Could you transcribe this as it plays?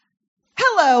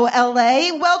Hello,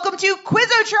 LA. Welcome to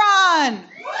Quizotron.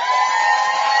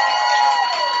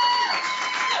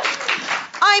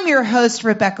 I'm your host,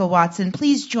 Rebecca Watson.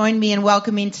 Please join me in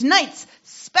welcoming tonight's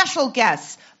special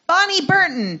guests, Bonnie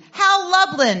Burton, Hal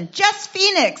Lublin, Jess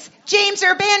Phoenix, James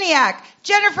Urbaniak,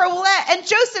 Jennifer Willett, and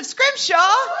Joseph Scrimshaw.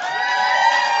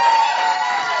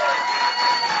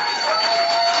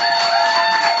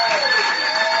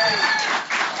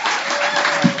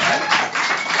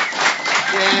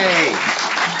 Yay.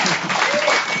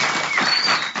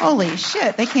 Holy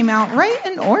shit, they came out right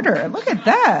in order. Look at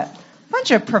that. Bunch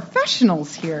of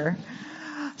professionals here.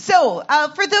 So,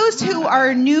 for those who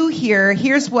are new here,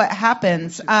 here's what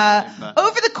happens. Over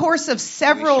the course of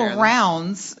several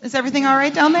rounds, is everything all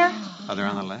right down there? Oh, they're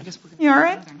on the left? You all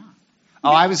right?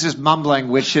 Oh, I was just mumbling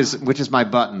which is my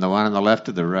button, the one on the left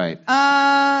or the right?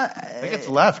 I think it's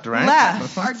left, right?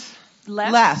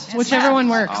 Left. Whichever one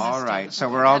works. All right, so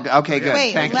we're all... Okay, good.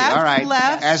 Wait, Thank left, you. All right.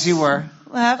 left. As you were.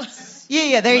 Left.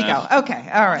 Yeah, there you go. Okay,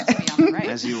 all right.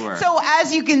 As you were. So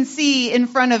as you can see in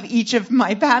front of each of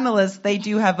my panelists, they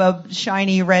do have a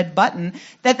shiny red button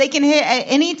that they can hit at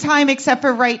any time except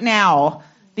for right now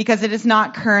because it is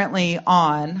not currently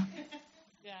on.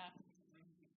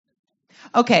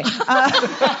 Okay. Sorry,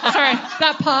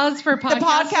 that pause for podcasters. The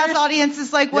podcast audience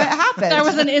is like, what happened? That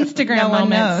was an Instagram No one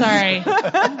moment. knows. Sorry.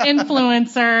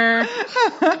 Influencer.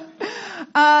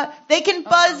 They can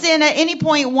buzz in at any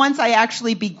point once I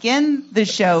actually begin the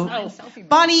show.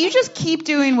 Bonnie, you just keep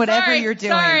doing whatever you're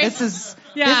doing. Sorry. This is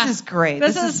great.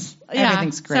 This is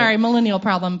everything's great. Sorry, millennial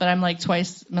problem, but I'm like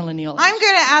twice millennial. I'm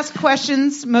going to ask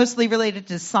questions mostly related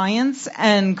to science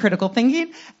and critical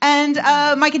thinking. And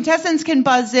my contestants can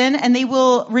buzz in, and they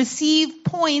will receive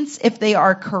points if they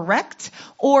are correct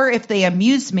or if they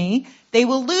amuse me. They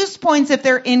will lose points if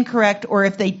they're incorrect or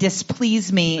if they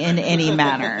displease me in any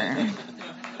manner.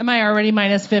 Am I already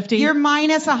minus 50? You're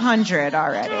minus 100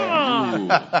 already.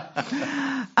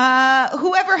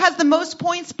 Whoever has the most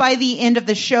points by the end of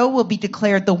the show will be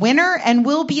declared the winner and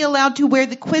will be allowed to wear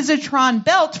the Quizotron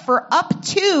belt for up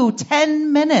to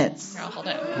 10 minutes. I'll hold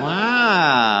it.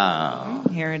 Wow.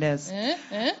 Here it is.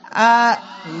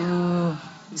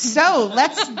 So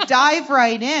let's dive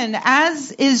right in.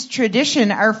 As is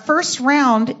tradition, our first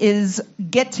round is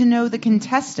get to know the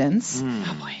contestants.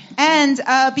 Oh boy. And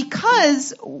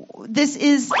because this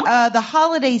is the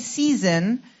holiday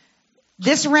season,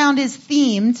 this round is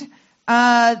themed.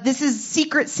 This is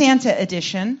Secret Santa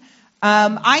edition.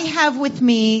 I have with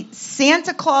me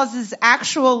Santa Claus's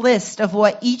actual list of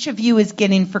what each of you is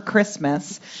getting for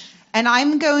Christmas. And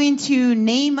I'm going to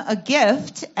name a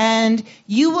gift, and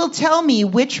you will tell me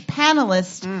which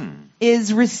panelist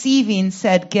is receiving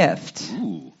said gift.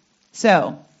 Ooh.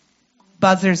 So,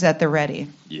 buzzers at the ready.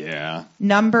 Yeah.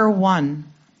 Number 1.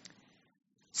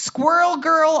 Squirrel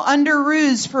Girl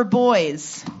Underoos for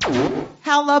boys.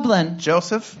 Hal Lublin.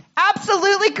 Joseph?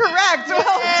 Absolutely correct.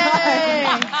 Well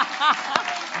done.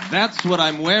 That's what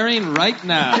I'm wearing right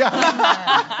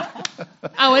now.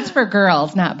 Oh, it's for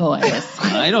girls, not boys.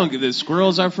 I don't give this.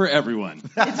 Squirrels are for everyone.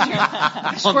 On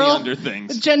the under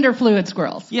things. Gender fluid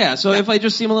squirrels. Yeah, so if I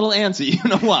just seem a little antsy, you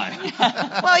know why.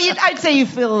 Well, I'd say you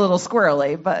feel a little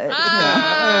squirrely, but...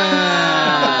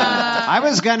 I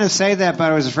was going to say that,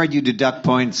 but I was afraid you'd deduct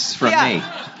points from me.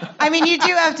 I mean, you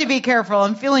do have to be careful.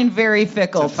 I'm feeling very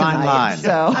fickle It's a fine tonight. line.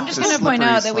 So I'm just going to point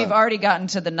out that we've already gotten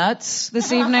to the nuts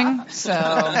this evening. So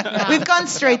we've gone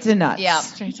straight to nuts. yeah.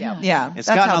 Yeah. It's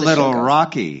that's how gotten a the show little goes.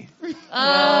 rocky. Reference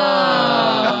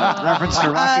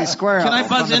to Rocky Squirrel. Can I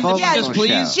buzz from the in, Bobo Yes, Show.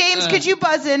 please? James, could you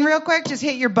buzz in real quick? Just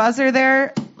hit your buzzer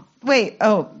there. Wait,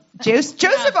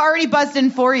 Joseph already buzzed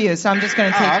in for you, so I'm just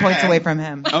going to take points away from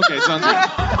him. Okay, sounds good.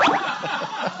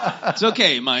 It's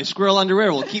okay. My squirrel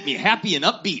underwear will keep me happy and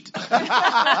upbeat.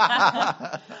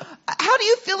 How do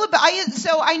you feel about...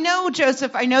 I know,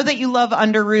 Joseph, I know that you love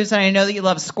underoos, and I know that you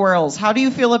love squirrels. How do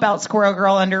you feel about Squirrel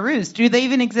Girl underoos? Do they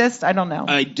even exist? I don't know.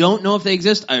 I don't know if they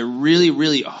exist. I really,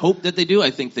 really hope that they do.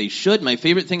 I think they should. My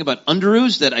favorite thing about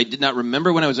underoos that I did not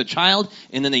remember when I was a child,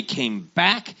 and then they came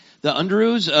back... The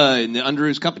Underoos, and the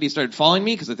Underoos company started following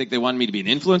me because I think they wanted me to be an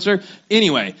influencer.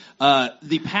 Anyway,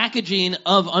 the packaging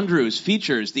of Underoos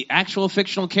features the actual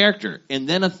fictional character and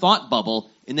then a thought bubble,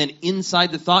 and then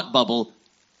inside the thought bubble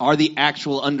are the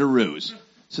actual Underoos.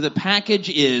 So the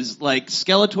package is like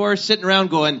Skeletor sitting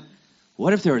around going,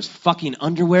 what if there was fucking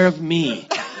underwear of me?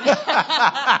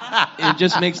 It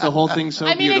just makes the whole thing so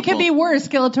beautiful. It could be worse.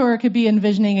 Skeletor could be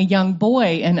envisioning a young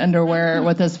boy in underwear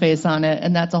with his face on it,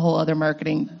 and that's a whole other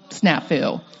marketing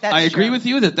snafu. I agree with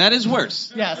you that is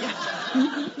worse. Yes.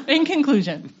 In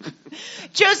conclusion.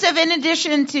 Joseph, in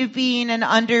addition to being an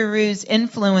Underoos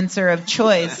influencer of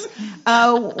choice,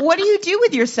 what do you do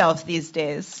with yourself these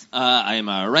days? I am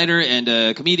a writer and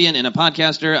a comedian and a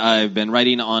podcaster. I've been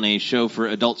writing on a show for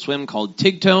Adult Swim called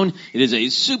Tigtone. It is a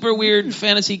super weird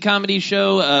fantasy comedy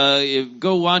show.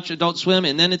 Go watch Adult Swim,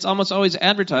 and then it's almost always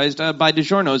advertised by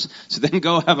DiGiorno's. So then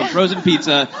go have a frozen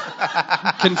pizza,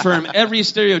 confirm every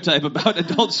stereotype about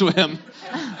Adult Swim.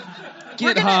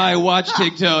 Get high, watch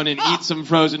Tigtone, and eat some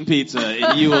frozen pizza,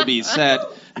 and you will be set.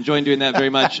 Enjoying doing that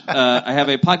very much. I have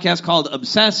a podcast called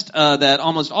Obsessed that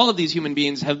almost all of these human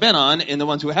beings have been on, and the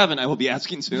ones who haven't, I will be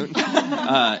asking soon.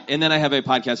 And then I have a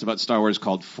podcast about Star Wars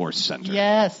called Force Center.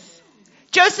 Yes.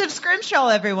 Joseph Scrimshaw,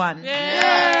 everyone. Yay!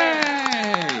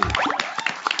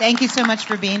 Thank you so much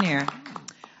for being here.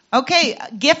 Okay,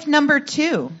 gift number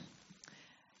 2.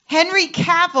 Henry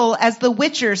Cavill as the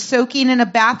Witcher soaking in a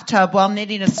bathtub while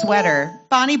knitting a sweater.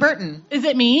 Bonnie Burton. Is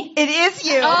it me? It is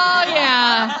you. Oh,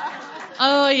 yeah.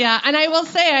 Oh, yeah. And I will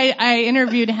say I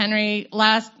interviewed Henry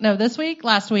last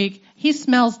week. He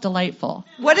smells delightful.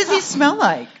 What does he smell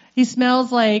like? He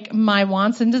smells like my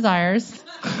wants and desires.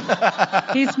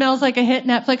 He smells like a hit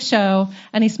Netflix show,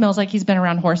 and he smells like he's been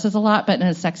around horses a lot, but in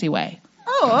a sexy way.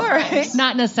 Oh, all right.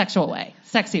 Not in a sexual way.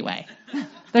 Sexy way.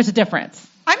 There's a difference.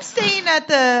 I'm staying at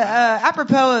the,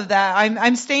 apropos of that,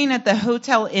 I'm staying at the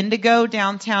Hotel Indigo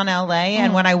downtown LA,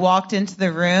 and when I walked into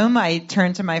the room, I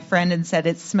turned to my friend and said,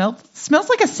 it smells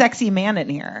like a sexy man in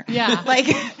here. Yeah. Like,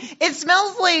 it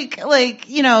smells like,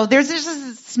 you know, there's just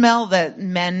a smell that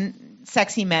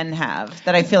sexy men have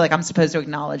that I feel like I'm supposed to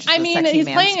acknowledge. I mean, he's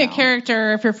playing smell. A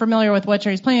character, if you're familiar with Witcher,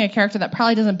 he's playing a character that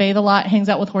probably doesn't bathe a lot, hangs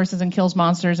out with horses and kills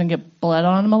monsters and get blood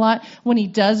on him a lot. When he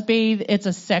does bathe, it's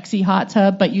a sexy hot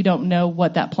tub, but you don't know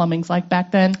what that plumbing's like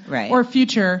back then. Right. Or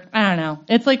future. I don't know.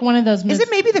 It's like one of those... Is it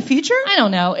maybe the future? I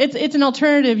don't know. It's an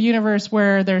alternative universe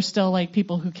where there's still like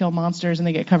people who kill monsters and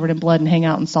they get covered in blood and hang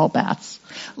out in salt baths.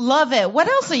 Love it. What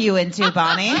else are you into,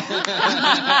 Bonnie?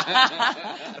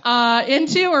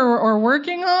 Into or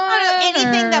working on?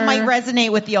 Anything that might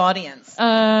resonate with the audience.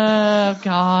 Oh,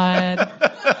 God.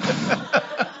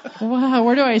 Wow,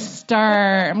 where do I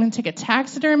start? I'm going to take a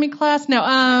taxidermy class.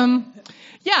 No,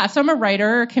 yeah, so I'm a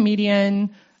writer, a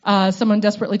comedian, someone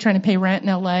desperately trying to pay rent in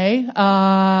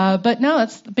LA. But no,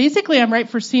 it's basically I'm right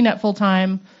for CNET full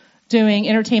time doing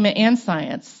entertainment and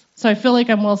science. So I feel like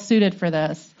I'm well suited for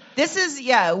this. This is,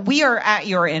 we are at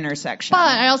your intersection. But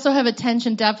I also have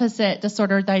attention deficit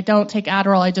disorder that I don't take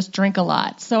Adderall, I just drink a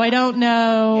lot. So I don't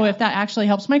know if that actually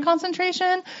helps my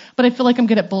concentration, but I feel like I'm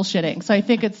good at bullshitting. So I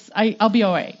think I'll be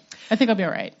all right. I think I'll be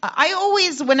all right. I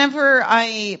always, whenever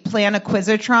I plan a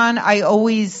Quizotron, I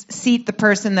always seat the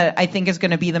person that I think is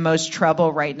going to be the most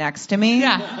trouble right next to me.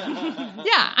 Yeah.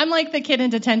 Yeah, I'm like the kid in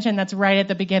detention that's right at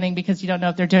the beginning because you don't know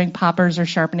if they're doing poppers or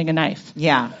sharpening a knife.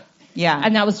 Yeah. Yeah.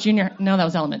 And that was junior. No, that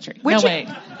was elementary. Which no, wait.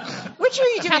 Which are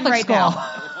you doing Catholic right school.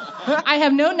 now? I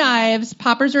have no knives.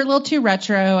 Poppers are a little too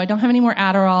retro. I don't have any more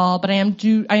Adderall, but I am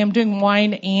doing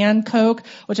wine and Coke,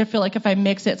 which I feel like if I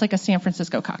mix it, it's like a San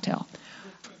Francisco cocktail.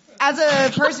 As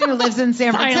a person who lives in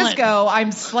San Francisco,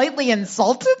 I'm slightly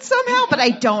insulted somehow, but I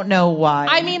don't know why.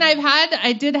 I mean,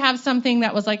 I did have something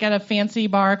that was like at a fancy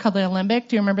bar called the Alembic.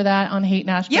 Do you remember that on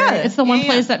Haight-Ashbury? Yeah. It's the one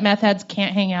place that meth heads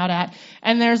can't hang out at.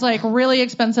 And there's like really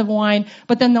expensive wine,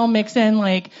 but then they'll mix in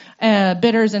like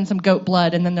bitters and some goat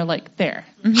blood, and then they're like, there.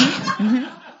 Mm-hmm.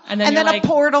 Mm-hmm. And then a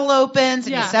portal opens,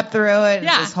 and you step through it.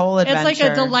 Yeah. It's this whole adventure. It's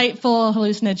like a delightful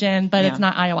hallucinogen, but it's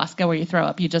not ayahuasca where you throw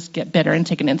up. You just get bitter and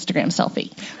take an Instagram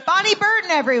selfie. Bonnie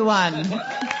Burton, everyone.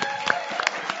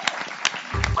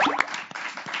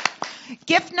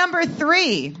 Gift number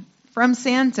 3 from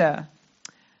Santa.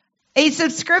 A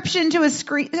subscription to a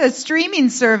streaming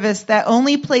service that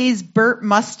only plays Burt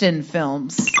Mustin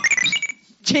films.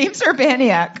 James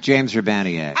Urbaniak. James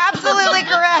Urbaniak. Absolutely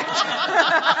correct.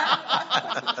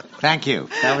 Thank you.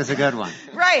 That was a good one.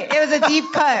 Right. It was a deep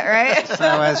cut, right?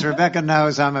 So as Rebecca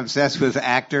knows, I'm obsessed with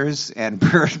actors and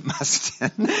Burt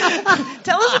Mustin.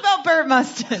 Tell us about Burt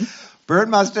Mustin. Burt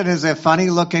Mustin is a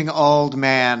funny-looking old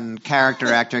man character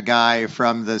actor guy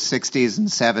from the 60s and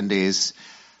 70s.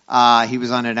 He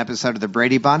was on an episode of The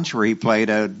Brady Bunch where he played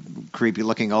a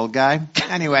creepy-looking old guy.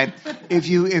 Anyway, if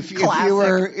you're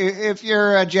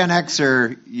a Gen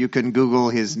Xer, you can Google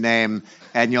his name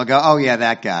and you'll go, oh yeah,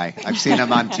 that guy. I've seen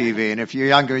him on TV. And if you're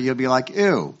younger, you'll be like,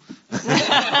 ew.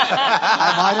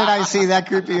 Why did I see that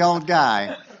creepy old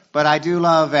guy? But I do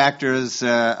love actors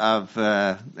of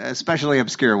especially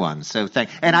obscure ones. So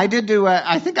and I did do.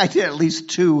 I think I did at least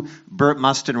 2 Burt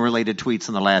Mustin related tweets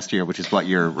in the last year, which is what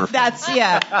you're referring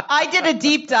to. I did a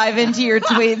deep dive into your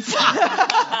tweets,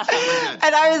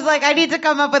 and I was like, I need to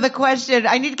come up with a question.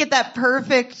 I need to get that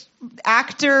perfect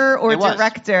actor or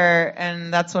director,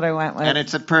 and that's what I went with. And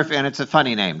it's a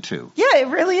funny name too. Yeah, it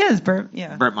really is, Burt.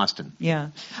 Yeah, Burt Mustin. Yeah,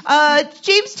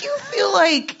 James, do you feel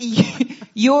like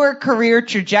your career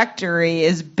trajectory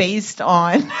is based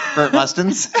on Burt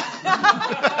Mustin's?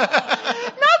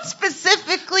 Not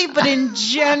specifically, but in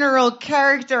general,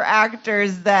 character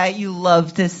actors that you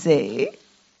love to see?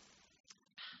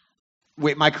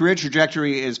 Wait, my career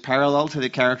trajectory is parallel to the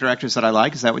character actors that I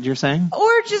like? Is that what you're saying? Or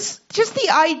just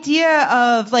the idea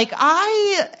of, like,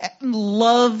 I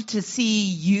love to see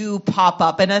you pop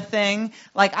up in a thing.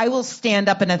 Like, I will stand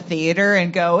up in a theater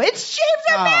and go, it's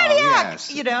James Urbaniak!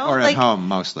 Yes. You know? Or like, at home,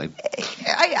 mostly.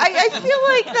 I feel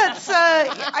like that's,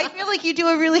 I feel like you do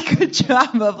a really good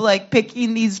job of, like,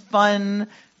 picking these fun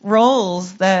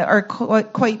roles that are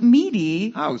quite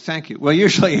meaty. Oh, thank you. Well,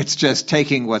 usually it's just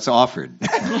taking what's offered.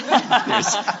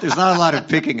 There's not a lot of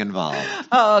picking involved.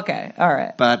 Oh, okay. All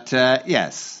right. But,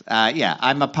 yes.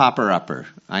 I'm a popper-upper.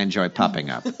 I enjoy popping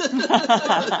up. Well,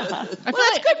 that's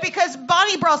good because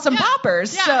Bonnie brought some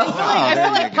poppers. Yeah, so. I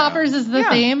feel like poppers is the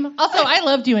theme. Also, I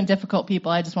love doing difficult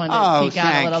people. I just wanted to speak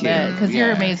out a little bit because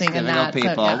you're amazing in that.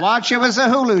 People. So, yeah. Watch. It was a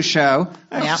Hulu show.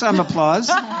 Some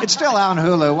applause. It's still out on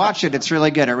Hulu. Watch it. It's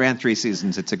really good. It ran 3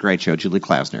 seasons. It's a great show. Julie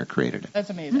Klausner created it. That's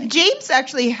amazing. James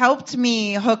actually helped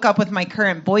me hook up with my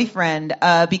current boyfriend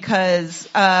because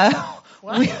we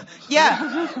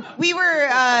were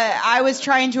I was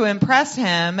trying to impress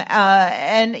him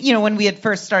and when we had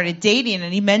first started dating,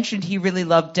 and he mentioned he really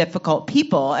loved difficult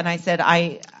people, and I said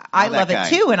I love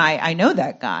it too, and I know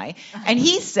that guy. And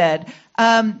he said,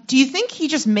 do you think he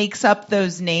just makes up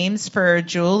those names for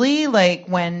Julie, like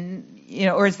when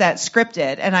or is that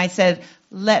scripted? And I said,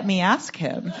 let me ask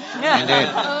him. Indeed.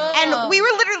 And we were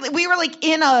like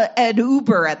in an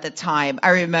Uber at the time. I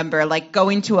remember like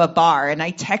going to a bar, and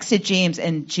I texted James,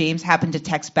 and James happened to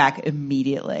text back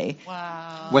immediately.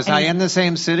 Wow. Was I in the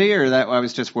same city, or that I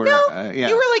was just worried? No,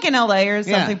 you were like in LA or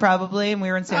something probably, and we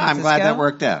were in San Francisco. I'm glad that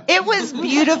worked out. It was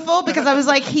beautiful because I was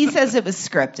like, he says it was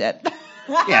scripted.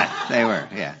 Yeah, they were.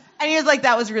 Yeah. And he was like,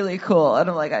 that was really cool. And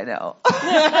I'm like, I know.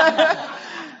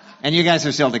 And you guys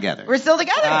are still together. We're still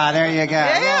together. There you go.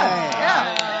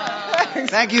 Yeah.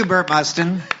 Thank you, Burt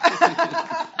Mustin,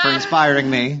 for inspiring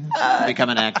me to become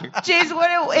an actor. James,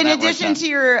 in addition to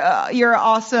your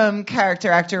awesome character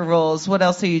actor roles, what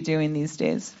else are you doing these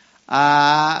days?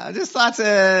 Just lots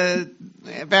of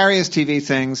various TV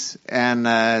things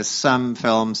and some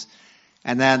films.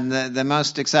 And then the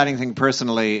most exciting thing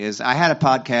personally is I had a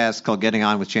podcast called Getting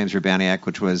On with James Urbaniak,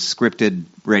 which was scripted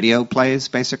radio plays,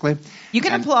 basically. You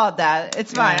can applaud that.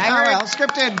 It's fine.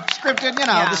 Scripted,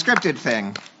 the scripted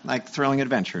thing, like Thrilling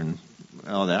Adventure and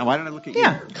all that. Why did I look at you?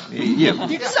 You.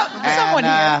 Someone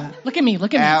here. Look at me. Or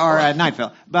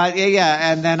Nightville. But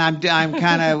and then I'm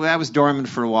kind of, I was dormant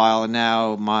for a while, and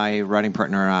now my writing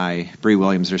partner and I, Bree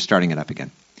Williams, are starting it up again.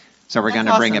 So we're going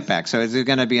to bring it back. So it's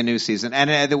going to be a new season.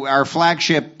 And our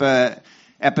flagship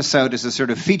episode is a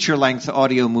sort of feature-length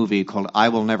audio movie called I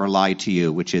Will Never Lie to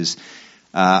You, which is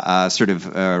a sort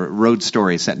of road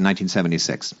story set in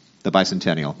 1976, the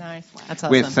bicentennial. Nice. That's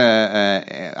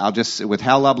awesome. With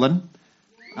Hal Lublin.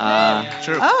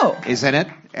 Is in it.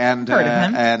 And Heard of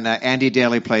him. And Andy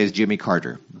Daly plays Jimmy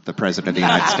Carter, the President of the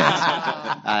United States.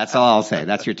 That's all I'll say.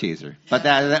 That's your teaser. But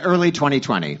early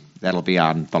 2020, that'll be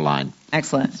on the line.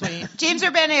 Excellent. Sweet. James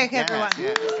Urbaniak, everyone.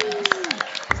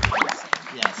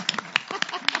 Yes.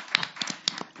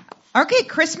 Okay,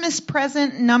 Christmas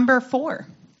present number 4.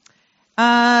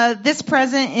 This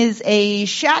present is a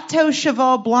Chateau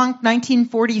Cheval Blanc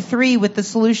 1943 with the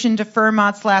solution to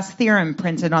Fermat's last theorem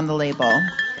printed on the label.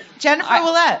 Jennifer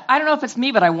Willette. I don't know if it's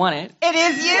me, but I want it. It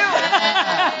is you.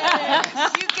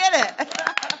 You get it.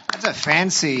 That's a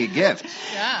fancy gift.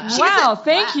 Yeah. Wow,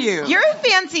 thank you. You're a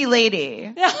fancy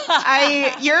lady.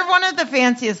 You're one of the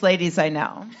fanciest ladies I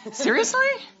know. Seriously?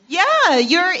 Yeah,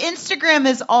 your Instagram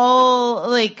is all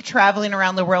like traveling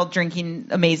around the world, drinking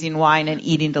amazing wine and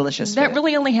eating delicious food. That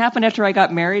really only happened after I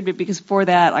got married, but because before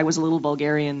that I was a little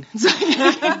Bulgarian.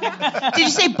 Did you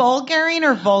say Bulgarian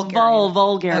or Vulgarian?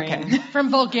 Bulgarian. Okay. From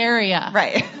Bulgaria.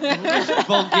 Right.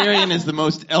 Bulgarian is the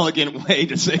most elegant way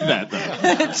to say that, though.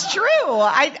 It's true.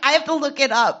 I have to look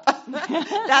it up.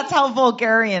 That's how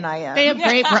Bulgarian I am. They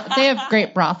have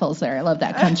great brothels there. I love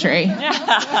that country.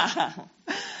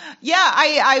 Yeah,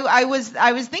 I was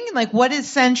thinking, like, what is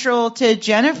central to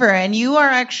Jennifer? And you are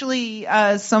actually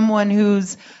someone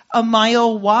who's a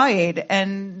mile wide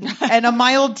and a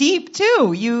mile deep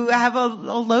too. You have a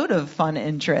load of fun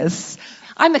interests.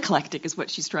 I'm eclectic, is what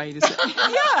she's trying to say.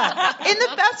 Yeah, in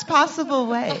the best possible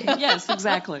way. Yes,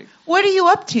 exactly. What are you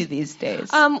up to these days?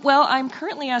 Well, I'm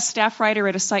currently a staff writer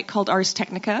at a site called Ars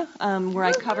Technica, where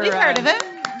I cover... We've heard of it.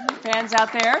 Fans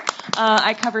out there.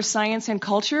 I cover science and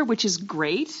culture, which is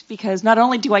great because not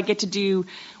only do I get to do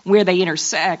where they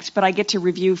intersect, but I get to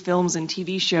review films and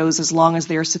TV shows as long as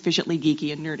they are sufficiently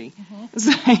geeky and nerdy.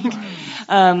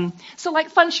 So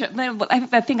like fun show.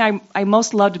 The thing I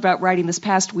most loved about writing this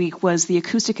past week was the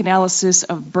acoustic analysis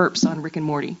of burps on Rick and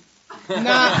Morty.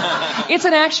 It's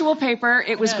an actual paper.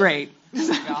 It was great.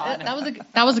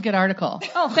 That was a good article.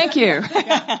 Oh, thank you.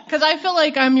 Because I feel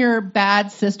like I'm your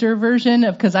bad sister version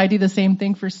of, because I do the same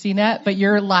thing for CNET, but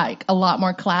you're like a lot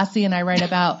more classy, and I write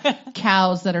about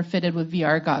cows that are fitted with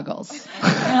VR goggles.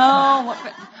 No,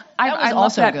 I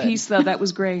love that good. piece though. That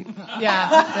was great.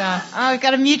 Yeah. Oh, we've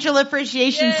got a mutual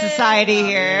appreciation society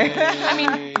here. I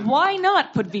mean, why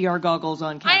not put VR goggles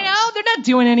on cows? I know, they're not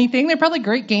doing anything. They're probably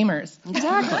great gamers.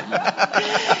 Exactly.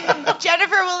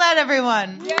 Jennifer Willett,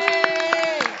 everyone.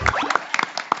 Yay!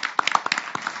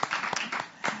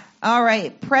 All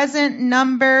right, present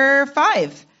number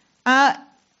 5. A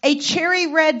cherry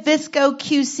red Visco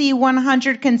QC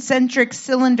 100 concentric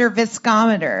cylinder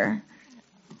viscometer.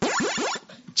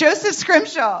 Joseph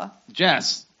Scrimshaw.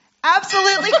 Jess.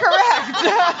 Absolutely correct.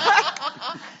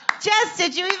 Jess,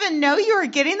 did you even know you were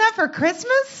getting that for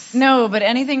Christmas? No, but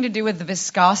anything to do with the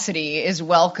viscosity is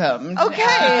welcomed. Okay,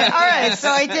 all right, so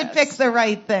I did pick the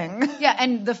right thing. Yeah,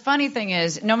 and the funny thing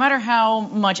is, no matter how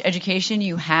much education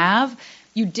you have,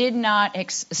 you did not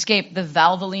escape the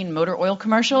Valvoline motor oil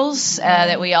commercials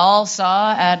that we all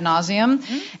saw ad nauseum.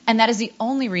 And that is the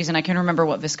only reason I can remember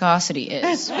what viscosity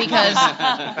is, because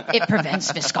it prevents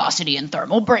viscosity and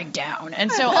thermal breakdown. And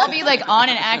so I'll be like on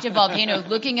an active volcano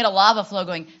looking at a lava flow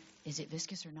going, is it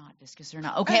viscous or not? Viscous or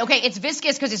not? Okay, it's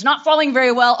viscous because it's not falling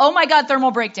very well. Oh my God,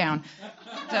 thermal breakdown.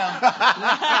 So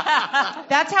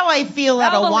that's how I feel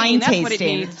at a wine that's tasting. What it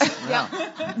needs.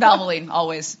 Valvoline,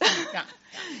 always. Yeah.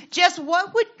 Jess,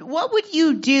 what would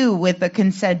you do with a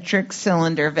concentric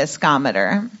cylinder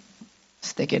viscometer?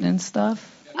 Stick it in stuff.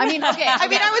 I mean, okay.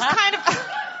 I was kind of...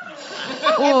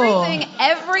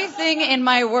 Everything in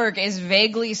my work is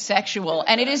vaguely sexual,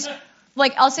 and it is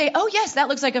like I'll say, "Oh yes, that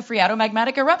looks like a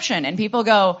phreatomagmatic eruption," and people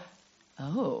go,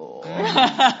 "Oh,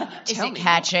 is it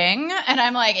catching?" And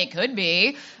I'm like, "It could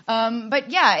be." But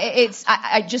yeah,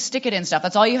 I just stick it in stuff.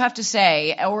 That's all you have to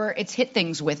say, or it's hit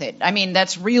things with it. I mean,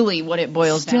 that's really what it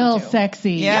boils down to. Still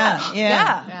sexy.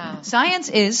 Yeah. Science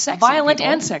is sexy, Violent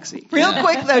people. and sexy. Real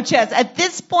quick though, Jess, at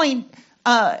this point,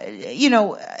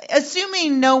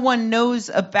 assuming no one knows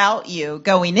about you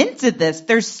going into this,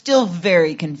 they're still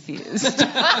very confused.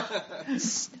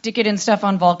 Stick it in stuff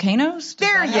on volcanoes?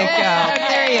 There you go.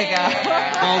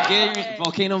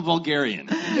 Volcano Bulgarian.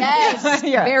 Yes,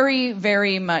 Yeah. very,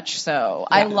 very much so.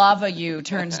 I lava you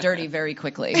turns dirty very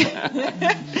quickly.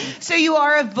 So you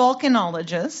are a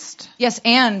volcanologist. Yes,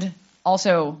 and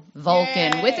also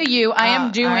Vulcan with a U. I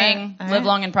am doing all right. Live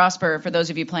Long and Prosper for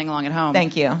those of you playing along at home.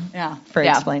 Thank you. Yeah. For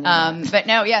explaining that. But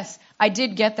no, yes, I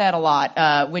did get that a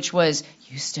lot, which was,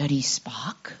 you study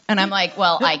Spock? And I'm like,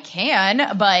 well, I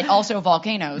can, but also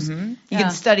volcanoes. You can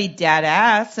study dad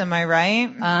ass, am I right?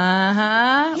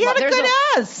 Uh-huh. He had a good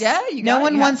ass. Yeah, you No got it.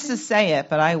 one You wants to say it,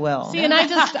 but I will. See, and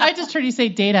I just heard you say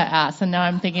data ass, and now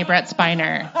I'm thinking Brett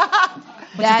Spiner,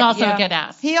 which is also a good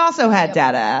ass. He also had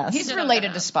dad ass. He's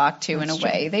related to Spock, too, in a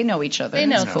way. They know each other. They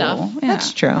know It's stuff. cool.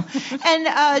 That's true.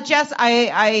 And Jess,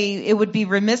 it would be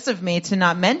remiss of me to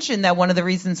not mention that one of the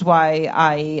reasons why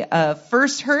I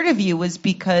first heard of you was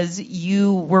because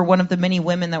you were one of the many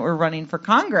women that were running for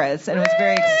Congress, and it was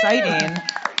very exciting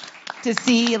to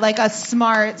see like a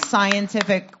smart,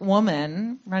 scientific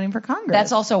woman running for Congress.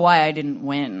 That's also why I didn't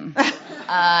win.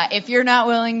 If you're not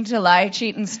willing to lie,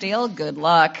 cheat, and steal, good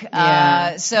luck.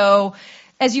 Yeah. So,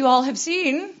 as you all have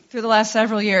seen through the last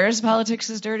several years, politics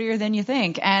is dirtier than you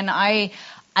think. And I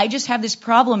just have this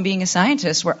problem being a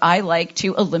scientist where I like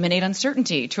to eliminate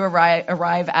uncertainty, to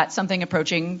arrive at something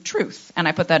approaching truth. And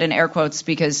I put that in air quotes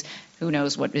because who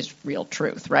knows what is real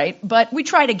truth, right? But we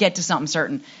try to get to something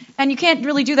certain. And you can't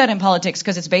really do that in politics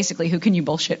because it's basically who can you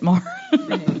bullshit more.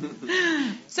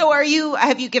 So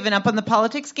have you given up on the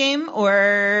politics game,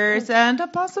 or is that a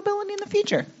possibility in the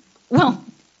future? Well,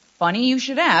 funny you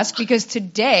should ask, because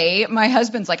today my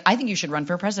husband's like, I think you should run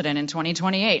for president in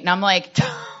 2028. And I'm like,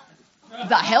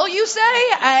 the hell you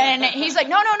say? And he's like,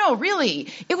 no, really.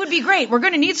 It would be great. We're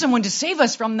going to need someone to save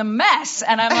us from the mess.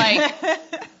 And I'm like,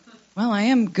 Well, I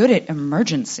am good at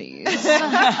emergencies.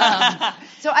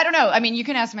 So I don't know. I mean, you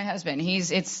can ask my husband.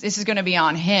 This is going to be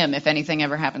on him if anything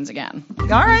ever happens again. All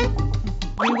right.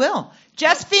 We will.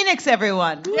 Jess Phoenix,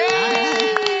 everyone.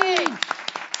 Yay!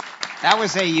 That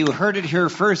was a you heard it here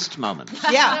first moment.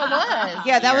 Yeah. It was.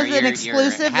 Yeah, that was an You're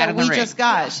exclusive hat that in the we ring. just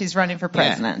got. She's running for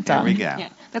president. There we Done. go. Yeah,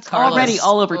 that's Carlos. already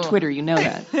all over Twitter. You know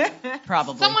that.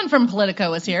 Probably. Someone from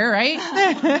Politico was here, right?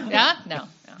 Yeah? No.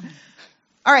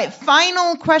 All right,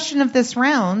 final question of this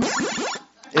round.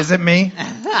 Is it me?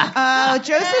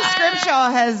 Joseph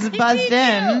Scrimshaw has buzzed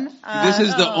in. This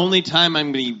is the only time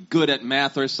I'm going to be good at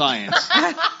math or science,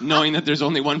 knowing that there's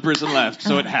only one person left,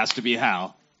 so it has to be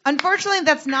Hal. Unfortunately,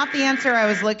 that's not the answer I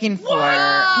was looking for.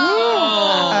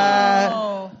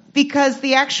 Because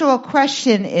the actual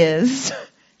question is,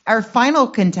 our final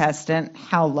contestant,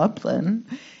 Hal Lublin,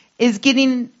 is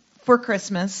getting for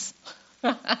Christmas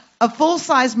a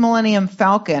full-size Millennium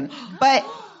Falcon. But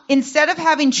instead of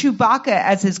having Chewbacca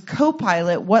as his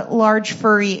co-pilot, what large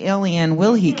furry alien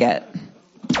will he get?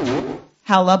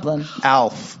 Hal Lublin.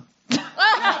 Alf.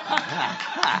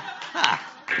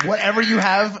 Whatever you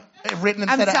have written I'm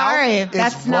instead of sorry. Alf is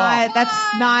That's wrong.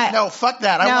 not. No, fuck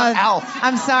that. I No, want Alf.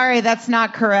 I'm sorry. That's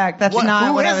not correct. That's What- not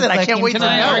who what I is was it? I looking can't wait for. Can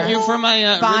I argue for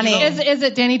my Bonnie. original? Is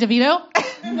it Danny DeVito?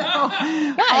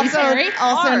 Also, Harry?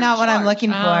 also not what I'm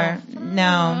looking Oh. for.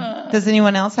 No. Does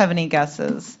anyone else have any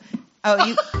guesses?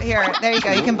 Oh, here. There you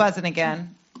go. You can buzz in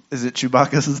again. Is it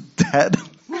Chewbacca's dad?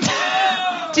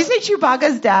 Did you say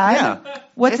Chewbacca's dad? Yeah.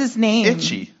 What's his name?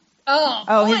 Itchy.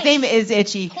 Oh, his name is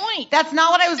Itchy. Point. That's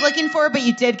not what I was looking for, but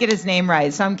you did get his name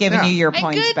right, so I'm giving Yeah. you your And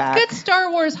points back. good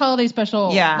Star Wars holiday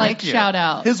special, Yeah. like, Thank you. shout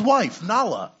out. His wife,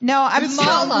 Nala. No, I'm It's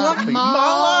Mala. Lumpy.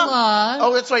 Mala.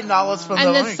 Oh, that's right. Nala's from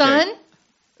And the Lion son? King.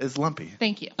 Is Lumpy.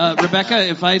 Thank you. Rebecca,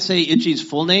 if I say Itchy's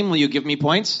full name, will you give me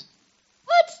points?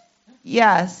 What?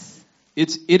 Yes.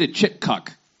 It's Itachitcuck,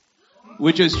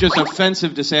 which is just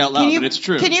offensive to say out loud, but it's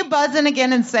true. Can you buzz in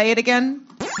again and say it again?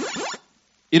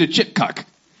 Itachitcuck.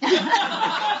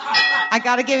 I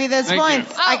gotta give you those Thank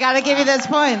points. you. I gotta give you those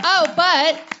points. Oh,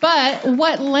 but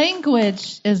what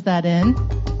language is that in?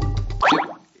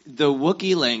 The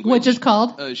Wookiee language. Which is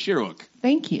called? Shiruk.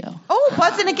 Thank you. Oh,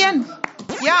 buzz in again.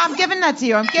 Yeah, I'm giving that to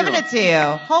you. I'm giving it to you.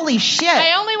 Holy shit.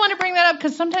 I only want to bring that up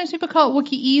because sometimes people call it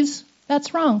Wookieese.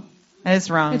 That's wrong. That is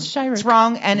wrong. It's Shiruk. It's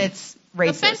wrong and it's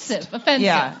racist. Offensive.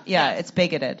 Yeah, it's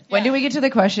bigoted. When do we get to the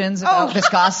questions about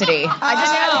viscosity?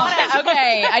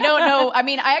 I don't know. I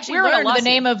mean, I actually We're in a learned the lawsuit.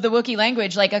 name of the Wookiee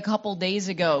language like a couple days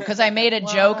ago because I made a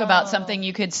joke about something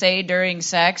you could say during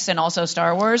sex and also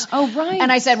Star Wars. Oh, right.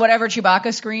 And I said whatever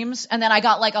Chewbacca screams, and then I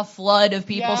got like a flood of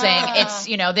people saying it's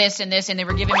this and this, and they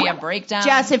were giving me a breakdown.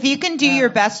 Jess, if you can do your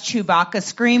best Chewbacca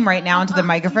scream right now into the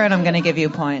microphone, I'm going to give you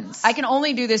points. I can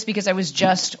only do this because I was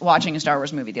just watching a Star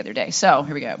Wars movie the other day. So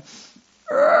here we go.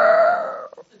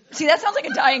 See, that sounds like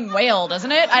a dying whale,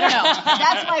 doesn't it? I don't know.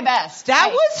 That's my best.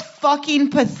 That was fucking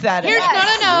pathetic.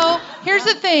 No. Here's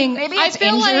the thing. Maybe I it's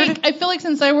feel injured. like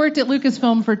since I worked at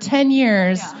Lucasfilm for 10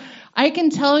 years, I can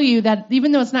tell you that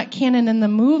even though it's not canon in the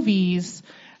movies,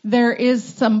 there is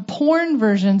some porn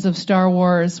versions of Star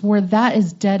Wars where that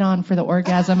is dead on for the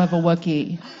orgasm of a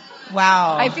Wookiee.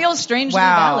 Wow. I feel strangely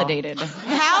Wow. validated.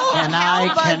 How Can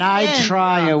I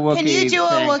try a Wookiee? Can you do a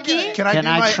thing? Wookiee? Can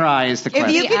I try is the If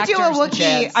question. you can do a actors, the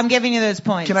Wookiee, Jeds. I'm giving you those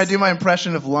points. Can I do my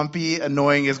impression of Lumpy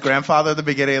annoying his grandfather at the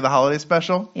beginning of the holiday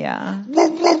special? Yeah.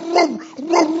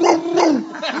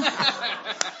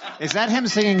 Is that him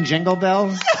singing Jingle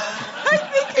Bells?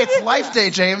 It's Life Day,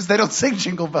 James. They don't sing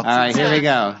Jingle Bells. All right, here we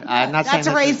go. I'm not That's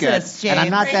saying this is good. racist, James. And I'm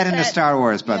not that into Star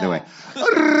Wars, by the way.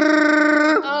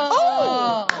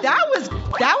 Oh,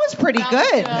 that was pretty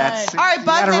good. That's- All right,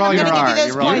 buzz gotta in. roll I'm going to your give R. you those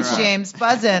You roll your points, R. James.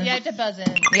 Buzz in. You have to buzz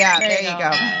in. Yeah, there you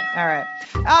go. All right.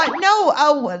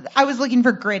 I was looking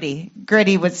for Gritty.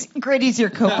 Gritty's your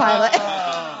co-pilot.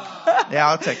 Yeah,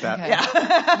 I'll take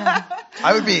that.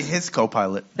 I would be his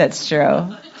co-pilot. That's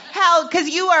true. Hal, because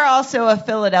you are also a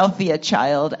Philadelphia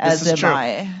child, as This is am true.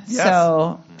 I. Yes.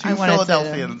 So Two I wanted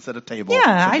Philadelphians at a table. Yeah,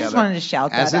 I just together. wanted to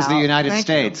shout As that is out. the United Thank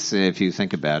you. States, if you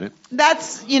think about it.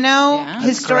 That's, That's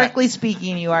historically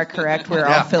speaking, you are correct. We're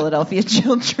all Yeah. Philadelphia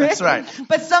children. That's right.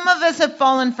 But some of us have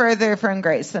fallen further from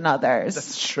grace than others.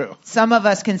 That's true. Some of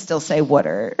us can still say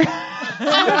water.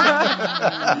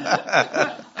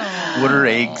 What are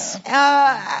eggs?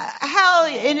 Hal,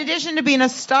 in addition to being a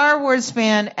Star Wars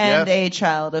fan and Yes. a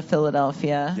child of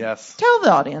Philadelphia, Yes. tell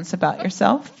the audience about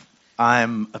yourself.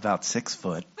 I'm about 6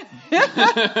 foot.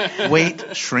 Weight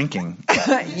shrinking.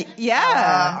 Yeah.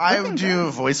 I do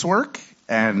voice work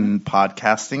and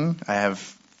podcasting. I have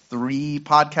 3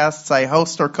 podcasts I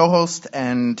host or co-host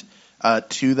and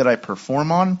 2 that I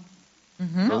perform on.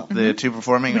 The two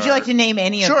performing. Would you like to name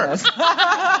any Sure. of those?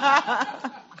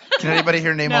 Can anybody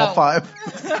here name all 5?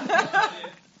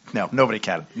 No, nobody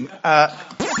can.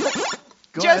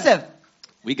 Joseph. Ahead.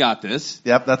 We got this.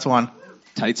 Yep, that's one.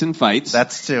 Tights and Fights.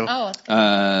 That's 2.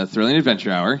 Thrilling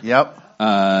Adventure Hour. Yep.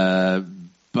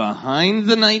 Behind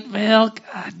the Night Veil.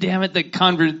 God damn it,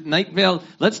 Night Veil.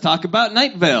 Let's talk about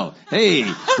Night Veil. Hey,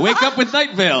 wake up with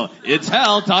Night Veil. It's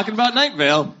Hal talking about Night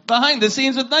Veil. Behind the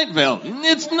scenes with Night Veil.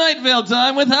 It's Night Veil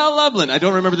time with Hal Lublin. I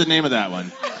don't remember the name of that one.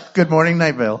 Good Morning,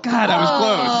 Night Veil. God, I was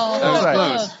close. I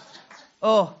was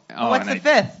close. What's the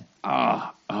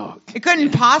 5th? It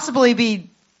couldn't possibly be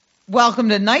Welcome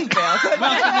to Night Vale. Welcome to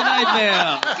Night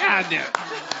Vale. God damn it.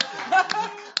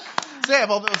 So yeah,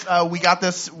 well, we got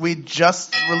this. We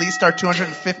just released our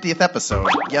 250th episode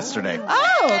yesterday.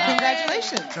 Oh,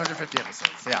 congratulations. 250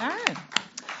 episodes, yeah. All right.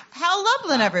 Hal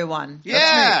Lublin, everyone.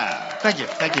 Yeah. Thank you.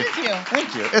 Thank you.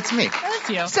 It's me. That's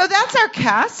you. So that's our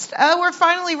cast. We're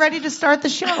finally ready to start the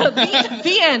show.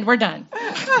 The end. We're done.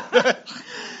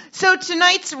 So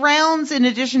tonight's rounds, in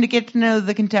addition to get to know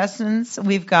the contestants,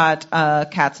 we've got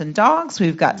cats and dogs,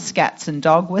 we've got scats and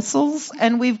dog whistles,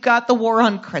 and we've got the war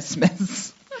on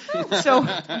Christmas. So,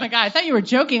 oh my God, I thought you were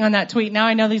joking on that tweet. Now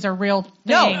I know these are real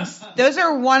things. No, those are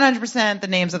 100% the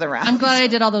names of the rounds. I'm glad I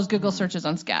did all those Google searches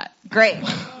on scat. Great.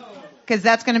 Because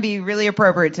that's going to be really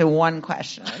appropriate to one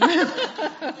question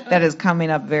that is coming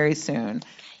up very soon.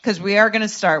 Because we are going to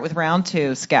start with round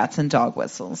 2, scats and dog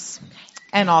whistles.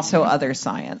 And also other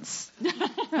science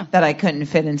that I couldn't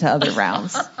fit into other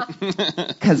rounds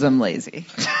because I'm lazy.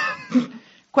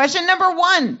 Question number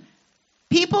 1.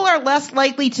 People are less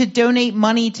likely to donate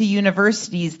money to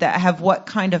universities that have what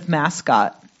kind of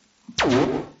mascot?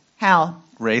 Hal?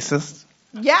 Racist?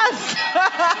 Yes.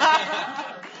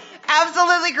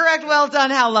 Absolutely correct. Well done,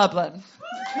 Hal Lublin.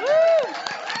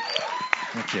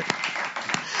 Thank you.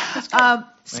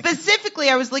 Specifically,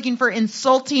 I was looking for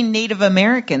insulting Native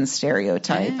American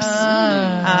stereotypes.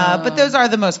 But those are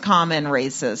the most common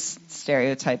racist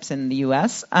stereotypes in the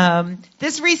U.S.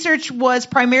 This research was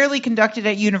primarily conducted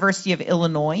at University of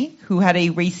Illinois, who had a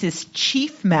racist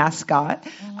chief mascot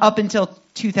up until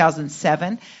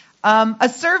 2007. A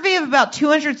survey of about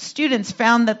 200 students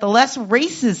found that the less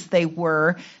racist they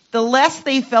were, the less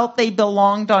they felt they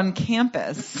belonged on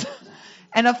campus.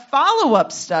 And a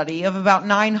follow-up study of about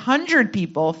 900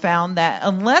 people found that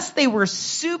unless they were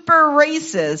super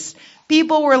racist,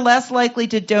 people were less likely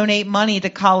to donate money to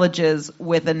colleges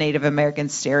with a Native American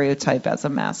stereotype as a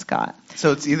mascot.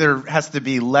 So it's either has to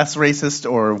be less racist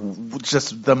or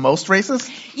just the most racist?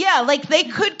 Yeah, like they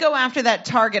could go after that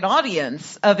target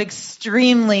audience of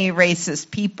extremely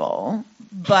racist people,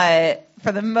 but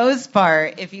for the most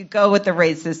part, if you go with the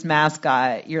racist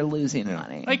mascot, you're losing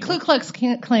money. Like Ku Klux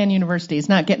Klan University is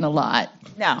not getting a lot.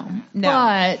 No.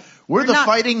 But we're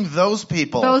fighting those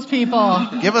people. Those people.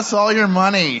 Give us all your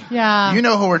money. Yeah. You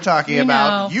know who we're talking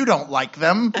about. know. You don't like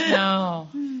them. No.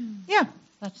 Yeah.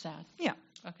 That's sad. Yeah.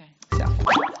 Okay. So,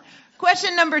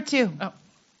 question number 2. Oh.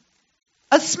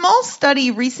 A small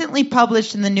study recently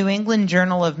published in the New England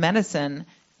Journal of Medicine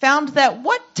found that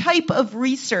what type of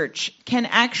research can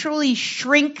actually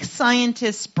shrink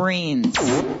scientists' brains?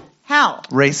 How?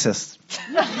 Racist.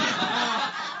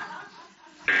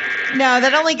 No,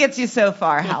 that only gets you so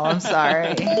far, Hal. I'm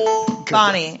sorry.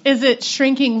 Bonnie. Is it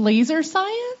shrinking laser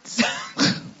science?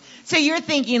 So you're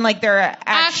thinking like they're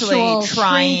actually Actual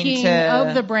trying shrinking to...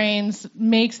 of the brains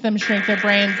makes them shrink their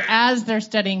brains as they're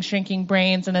studying shrinking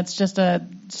brains, and it's just a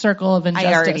circle of injustice.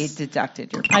 I already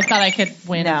deducted your point. I thought I could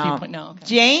win a few No. points. No. Okay.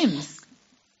 James.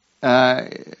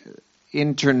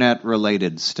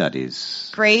 Internet-related studies.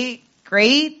 Great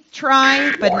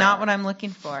try, but not what I'm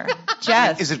looking for.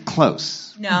 Jess. Is it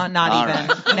close? No, not All even.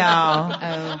 right.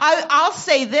 No. I'll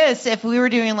say this. If we were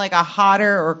doing like a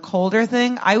hotter or colder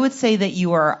thing, I would say that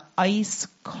you are ice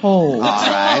cold. All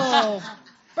right. Oh,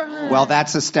 burn. Well,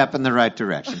 that's a step in the right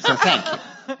direction. So thank you.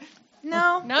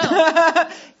 No.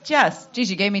 Jess.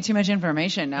 Geez, you gave me too much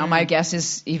information. Now my guess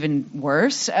is even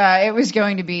worse. It was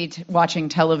going to be watching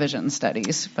television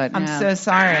studies, but I'm no. so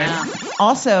sorry.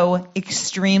 Also,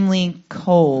 extremely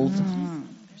cold.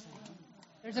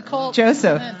 There's a cold.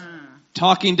 Joseph.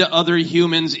 Talking to other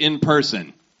humans in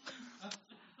person.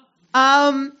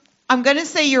 I'm going to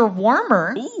say you're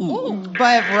warmer,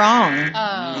 but wrong.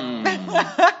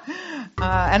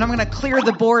 And I'm going to clear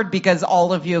the board because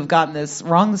all of you have gotten this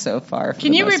wrong so far.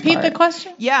 Can you repeat the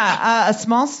question? Yeah. A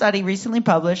small study recently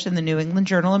published in the New England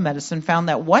Journal of Medicine found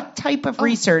that what type of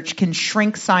research can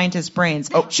shrink scientists' brains?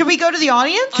 Should we go to the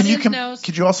audience?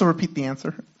 Could you also repeat the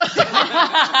answer?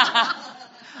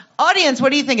 Audience,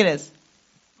 what do you think it is?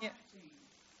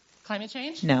 Climate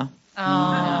change? No.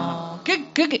 Oh.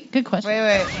 Good question.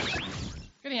 Wait.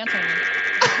 Good answer.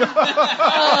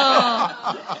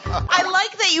 I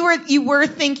like that you were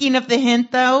thinking of the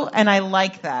hint though, and I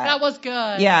like that. That was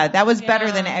good. Yeah, that was better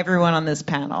Yeah. than everyone on this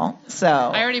panel. So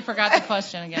I already forgot the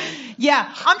question again.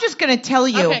 yeah, I'm just gonna tell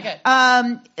you. Okay,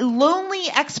 good. Lonely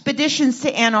expeditions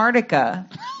to Antarctica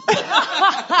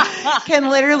can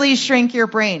literally shrink your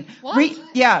brain. What?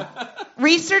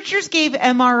 Researchers gave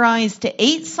MRIs to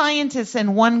 8 scientists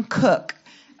and 1 cook.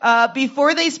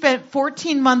 Before they spent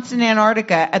 14 months in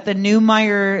Antarctica at the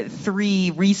Neumayer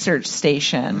 3 research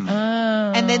station.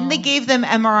 And then they gave them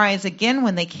MRIs again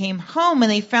when they came home, and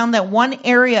they found that one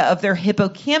area of their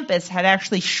hippocampus had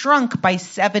actually shrunk by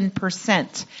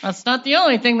 7%. That's not the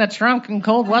only thing that shrunk in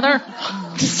cold weather.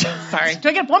 Sorry. Do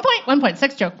I get 1 point? 1 point.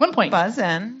 Sex joke. 1 point. Buzz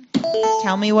in.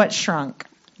 Tell me what shrunk.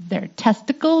 Their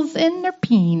testicles and their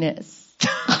penis.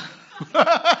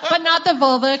 But not the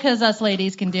vulva, because us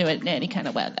ladies can do it in any kind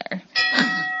of weather.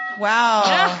 Wow.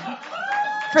 Yeah.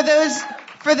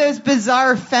 For those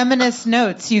bizarre feminist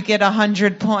notes, you get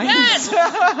 100 points. Yes!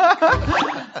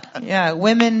 Yeah,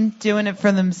 women doing it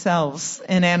for themselves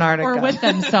in Antarctica. Or with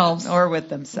themselves. Or with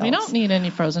themselves. We don't need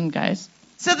any frozen guys.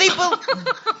 So they is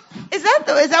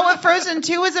that what Frozen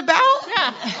 2 is about?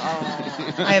 Yeah.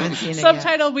 I haven't seen it yet.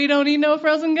 Subtitle, we don't need no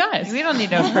frozen guys. We don't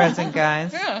need no Frozen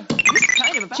guys. Yeah.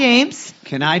 James?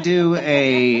 Can I do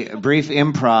a brief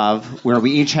improv where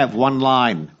we each have one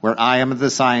line, where I am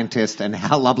the scientist and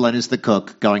Hal Lublin is the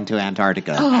cook going to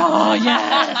Antarctica? Oh,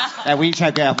 yes. And we each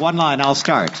have one line. I'll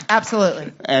start.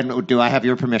 Absolutely. And do I have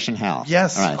your permission, Hal?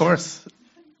 Yes, All right. of course.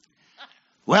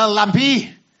 Well,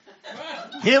 Lumpy,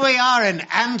 here we are in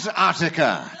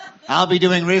Antarctica. I'll be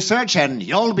doing research and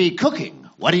you'll be cooking.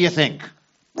 What do you think?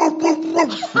 There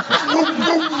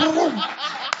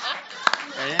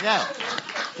you go.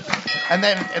 And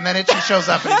then Itchy shows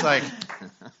up and he's like,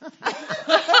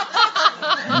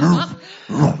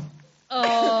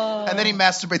 and then he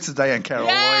masturbates to Diane Carroll.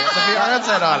 Yeah. With the VR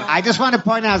headset on. I just want to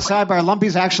point out, sidebar,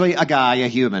 Lumpy's actually a guy, a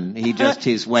human.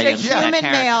 He's way It's into a that human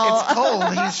character. male. It's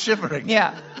cold. He's shivering.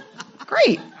 Yeah.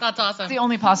 Great. That's awesome. The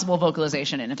only possible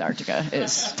vocalization in Antarctica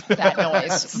is that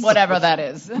noise, whatever that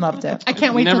is. Loved it. I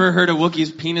can't wait Never heard a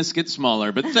Wookiee's penis get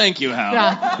smaller, but thank you, Hal,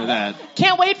 Yeah. for that.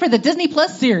 Can't wait for the Disney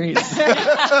Plus series.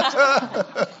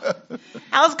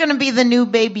 Hal's going to be the new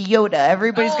Baby Yoda.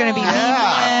 Everybody's going to be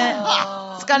memeing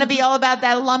it. It's going to be all about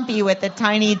that Lumpy with the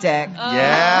tiny dick.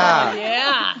 Yeah.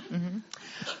 Yeah.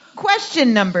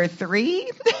 Question number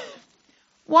 3.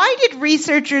 Why did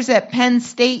researchers at Penn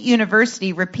State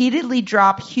University repeatedly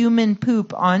drop human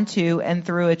poop onto and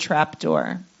through a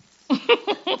trapdoor?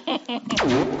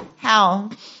 How?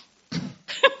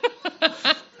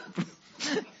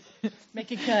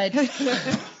 Make it good.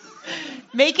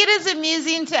 Make it as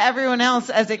amusing to everyone else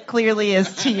as it clearly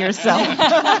is to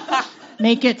yourself.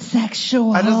 Make it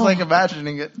sexual. I just like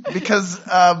imagining it because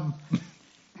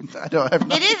I don't have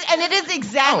It is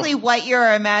exactly what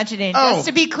you're imagining. Just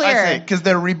to be clear. because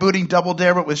they're rebooting Double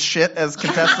Dare but with shit as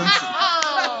contestants.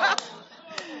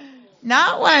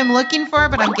 Not what I'm looking for,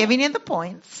 but I'm giving you the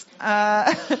points. No,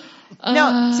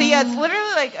 so yeah, it's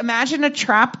literally like imagine a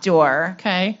trapdoor,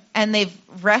 Okay. and they've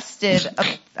rested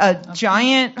a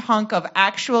giant hunk of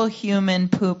actual human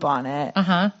poop on it,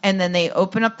 and then they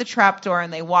open up the trapdoor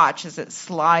and they watch as it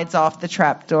slides off the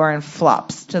trapdoor and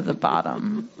flops to the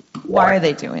bottom. Why are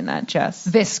they doing that, Jess?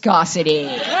 Viscosity.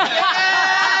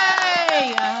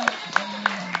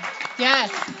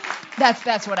 Yes.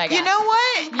 That's what I got. You know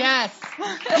what? Yes.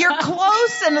 You're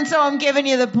close, and so I'm giving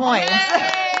you the points.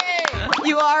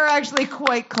 You are actually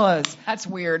quite close. That's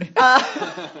weird.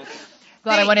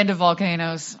 Glad I went into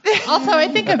volcanoes. Also, I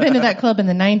think I've been to that club in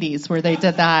the 90s where they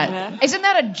did that. Isn't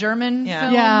that a German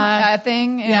film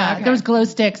thing? Yeah. Okay. There was glow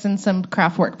sticks and some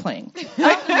Kraftwerk playing.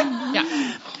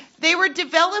 Yeah. They were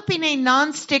developing a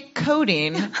nonstick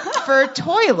coating for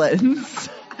toilets.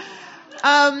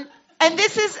 And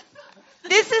this is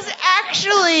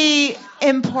actually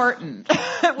important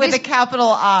with a capital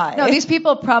I. No, these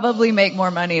people probably make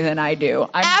more money than I do.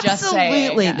 I'm just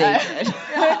saying. Absolutely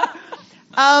they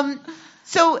did.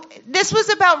 So this was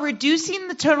about reducing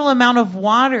the total amount of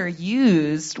water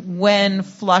used when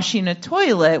flushing a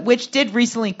toilet, which did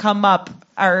recently come up.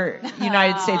 Our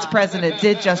United States president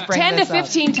did just bring 10 to this up.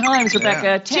 15 times,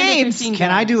 Rebecca. 10 James, to 15 Can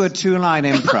I do a 2-line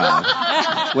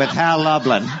improv with Hal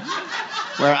Lublin,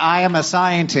 where I am a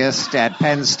scientist at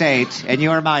Penn State and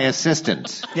you're my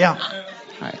assistant? Yeah.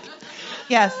 Right.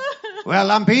 Yes. Well,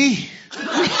 Lumpy,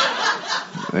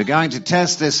 we're going to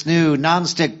test this new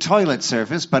nonstick toilet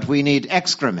surface, but we need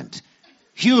excrement.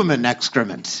 Human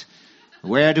excrement.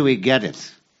 Where do we get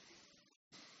it?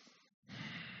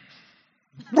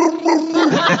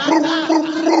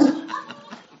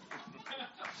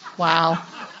 Wow.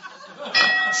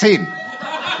 Scene.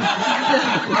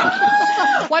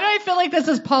 Why do I feel like this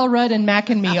is Paul Rudd and Mac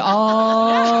and Me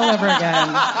all over again?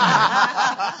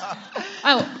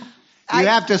 Oh. You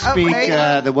have to speak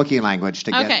okay. the Wookiee language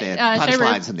to get Okay, the should I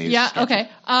punchlines in these. Yeah, sketches. okay.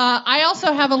 I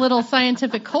also have a little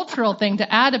scientific cultural thing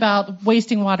to add about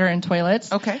wasting water in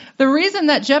toilets. Okay. The reason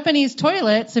that Japanese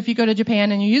toilets, if you go to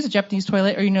Japan and you use a Japanese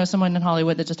toilet, or you know someone in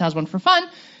Hollywood that just has one for fun,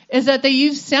 is that they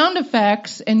use sound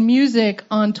effects and music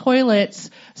on toilets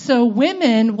so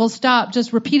women will stop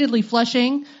just repeatedly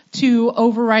flushing to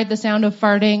override the sound of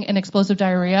farting and explosive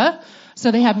diarrhea.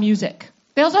 So they have music.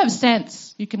 They also have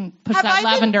scents. You can push Have that I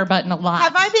been- lavender button a lot.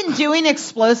 Have I been doing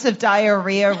explosive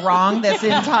diarrhea wrong this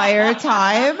entire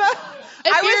time?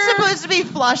 I was you're- supposed to be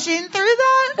flushing through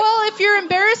that? Well, if you're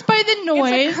embarrassed by the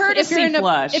noise, courtesy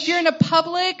flush. if you're in a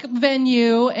public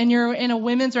venue and you're in a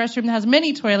women's restroom that has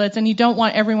many toilets and you don't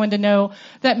want everyone to know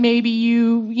that maybe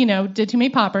you did too many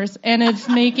poppers and it's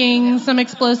making some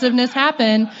explosiveness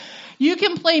happen, you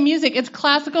can play music. It's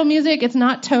classical music. It's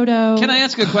not Toto. Can I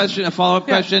ask a question, a follow-up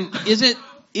question?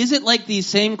 Is it like these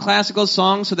same classical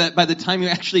songs so that by the time you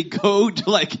actually go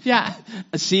to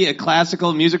see a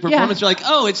classical music performance, you're like,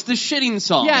 oh, it's the shitting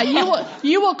song. Yeah,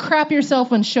 you will crap yourself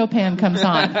when Chopin comes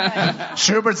on.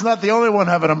 Schubert's not the only one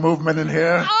having a movement in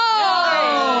here.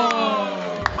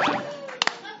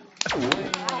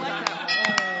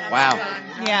 Wow.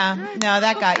 Yeah. No,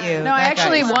 that got you. No, I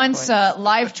actually once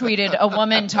live tweeted a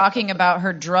woman talking about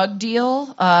her drug deal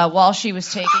while she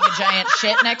was taking a giant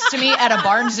shit next to me at a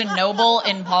Barnes & Noble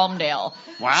in Palmdale.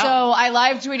 Wow. So I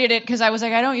live tweeted it because I was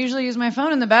like, I don't usually use my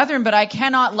phone in the bathroom, but I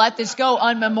cannot let this go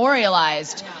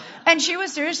unmemorialized. And she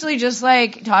was seriously just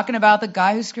like talking about the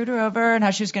guy who screwed her over and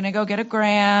how she was going to go get a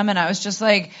gram. And I was just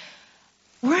like,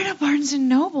 we're in a Barnes &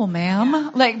 Noble,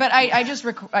 ma'am. Like, but I just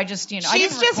I She's didn't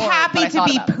just record, happy but I to thought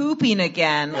be about it. pooping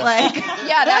again. Like,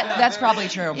 Yeah, that's probably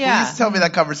true. yeah. Please tell me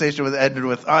that conversation ended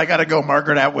with, oh, I gotta go,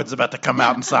 Margaret Atwood's about to come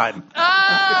out and sign.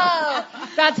 Oh,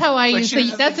 that's how I use she was it.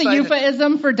 just That's a excited.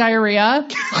 euphemism for diarrhea.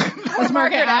 Was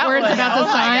Margaret Atwood about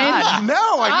to sign? No,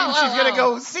 I mean, she's gonna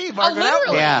go see Margaret Atwood.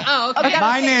 literally. Yeah. Oh, okay.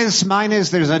 Mine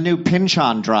is there's a new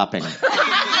Pinchon dropping.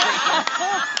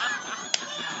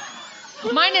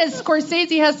 Mine is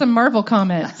Scorsese has some Marvel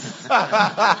comments.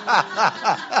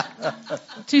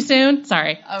 Too soon?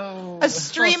 Sorry. Oh, A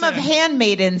stream of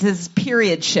handmaidens is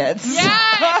period shits.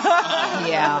 Yes!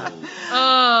 yeah.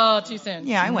 Oh, too soon.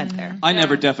 Yeah, I went there. I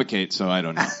never defecate, so I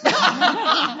don't know.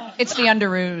 It's the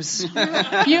underoos.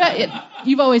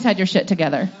 You've always had your shit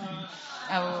together.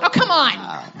 Oh, come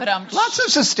on. But Lots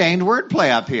of sustained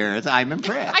wordplay up here. I'm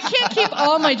impressed. I can't keep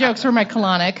all my jokes for my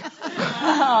colonic.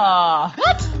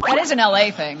 what? That is an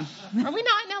LA thing. Are we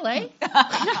not in LA?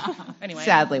 Anyway.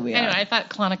 Sadly, we are. Anyway, I thought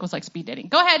colonic was like speed dating.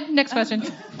 Go ahead. Next question.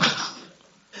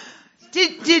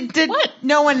 Did What?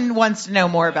 No one wants to know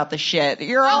more about the shit.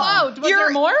 You're all. was there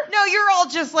more? No, you're all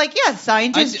just like, yeah,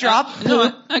 scientists drop poop.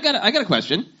 No, I got a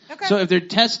question. Okay. So if they're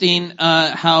testing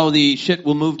how the shit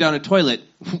will move down a toilet,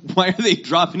 why are they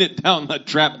dropping it down the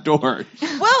trap door?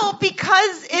 Well,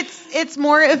 because it's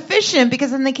more efficient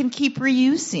because then they can keep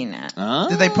reusing it.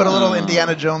 Did they put a little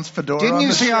Indiana Jones fedora Didn't on you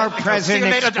the see shit? our See president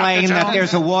you later, explain Dr. that Jones.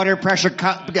 there's a water pressure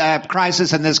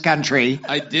crisis in this country,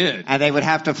 I did. and they would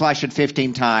have to flush it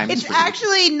 15 times? It's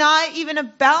actually not even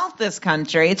about this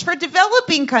country. It's for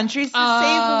developing countries to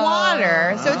save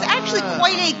water. So it's actually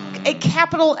quite a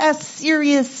capital S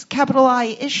serious capital I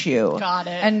issue. Got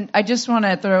it. And I just want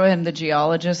to throw in the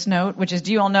geologist note, which is,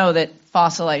 do you all know that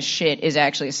fossilized shit is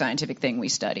actually a scientific thing we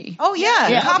study? Oh yeah.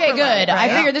 Okay, Coppermine, good. I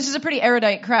right? figure this is a pretty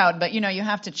erudite crowd, but you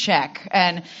have to check.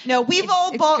 And No, we've all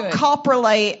it's bought good.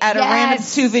 coprolite at a Yes. random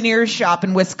souvenir shop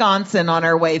in Wisconsin on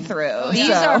our way through. these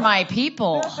So- are my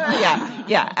people.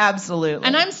 Yeah, absolutely.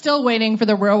 And I'm still waiting for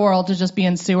the real world to just be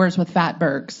in sewers with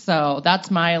fatbergs. So that's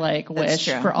my wish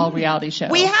true. for all reality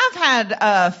shows. We have had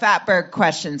Fatberg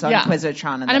questions on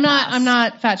Quizotron in the And past. I'm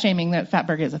not fat shaming that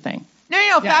fatberg is a thing. No,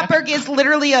 Yeah, Fatberg is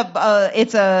literally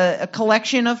a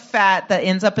collection of fat that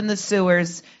ends up in the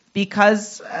sewers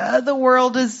because the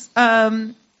world is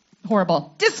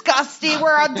Horrible. disgusting.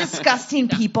 We're all disgusting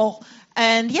people.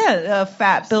 And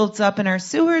fat builds up in our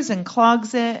sewers and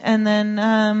clogs it, and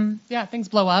then Yeah, things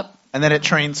blow up. And then it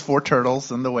trains 4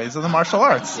 turtles in the ways of the martial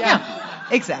arts.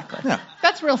 exactly. Yeah.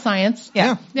 That's real science.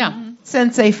 Yeah. Yeah.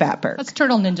 Sensei Fatberg. That's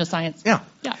turtle ninja science. Yeah.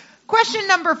 Yeah. Question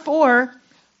number 4.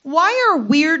 Why are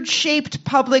weird-shaped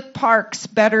public parks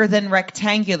better than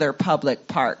rectangular public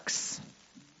parks?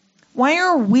 Why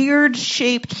are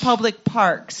weird-shaped public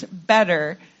parks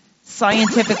better,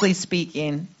 scientifically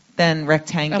speaking, than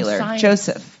rectangular? science.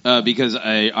 Joseph. Because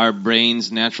our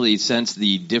brains naturally sense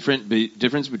the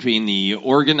difference between the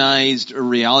organized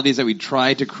realities that we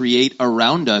try to create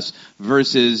around us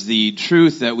versus the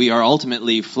truth that we are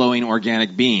ultimately flowing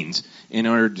organic beings. In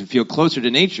order to feel closer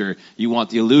to nature, you want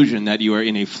the illusion that you are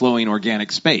in a flowing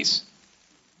organic space.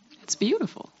 It's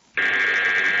beautiful.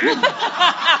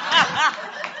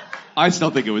 I still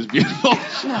think it was beautiful.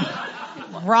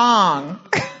 Wrong.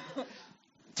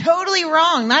 Totally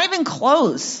wrong. Not even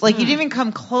close. Like, you didn't even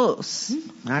come close.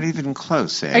 Not even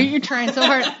close, eh? Are you trying so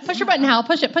hard? Push your button, Hal.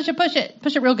 Push it, push it, push it.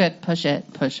 Push it real good. Push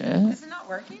it, push it. Is it not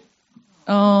working?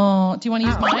 Oh, do you want to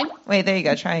use mine? Wait, there you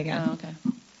go. Try again. Oh, okay.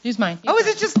 Use mine. Oh, is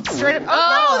it just straight up?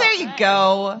 Oh, no, there you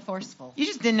go. Forceful. You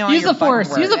just didn't know how Use your the force.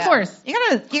 button Use the worked. force. You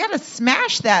gotta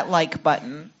smash that like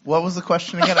button. What was the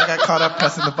question again? I got caught up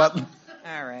pressing the button.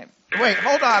 All right. Wait,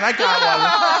 hold on. I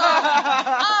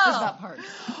got one.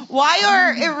 Why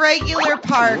are irregular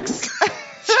parks?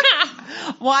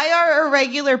 Why are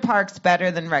irregular parks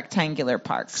better than rectangular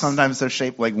parks? Sometimes they're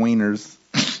shaped like wieners.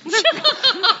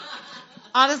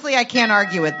 Honestly, I can't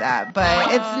argue with that,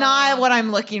 but it's not what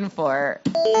I'm looking for.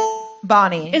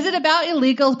 Bonnie. Is it about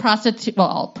illegal prostitution? Well,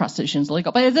 all prostitution is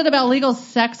illegal, but is it about legal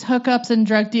sex hookups and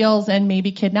drug deals and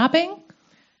maybe kidnapping?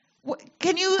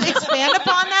 Can you expand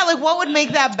upon that? Like, what would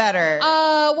make that better?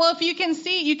 Well, if you can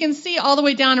see all the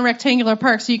way down a rectangular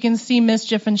park, so you can see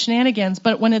mischief and shenanigans.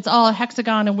 But when it's all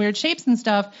hexagon and weird shapes and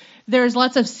stuff, there's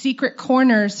lots of secret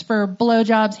corners for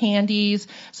blowjobs, handies,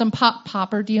 some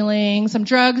popper dealing, some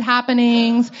drug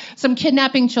happenings, some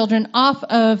kidnapping children off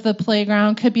of the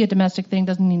playground. Could be a domestic thing,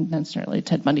 doesn't mean necessarily a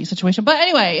Ted Bundy situation. But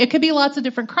anyway, it could be lots of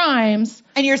different crimes.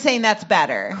 And you're saying that's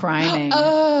better? Criming.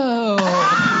 Oh.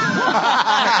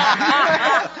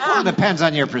 Well, it depends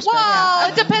on your perspective. Well,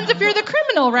 it depends if you're the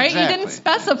criminal, right? Exactly. You didn't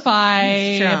specify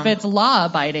That's true. if it's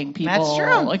law-abiding people. That's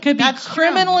true. It could be That's true.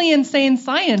 criminally insane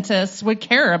scientists would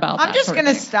care about that. I'm just sort of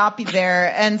going to thing. stop you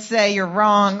there and say you're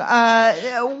wrong.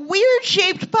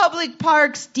 Weird-shaped public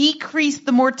parks decrease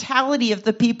the mortality of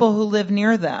the people who live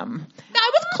near them.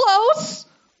 I was close.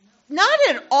 Not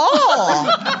at all.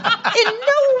 In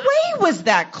no way was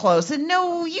that close. In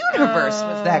no universe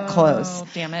was that close. Oh,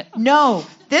 damn it. No,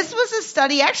 this was a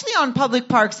study actually on public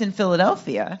parks in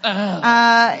Philadelphia.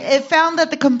 It found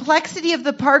that the complexity of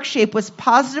the park shape was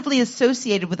positively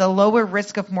associated with a lower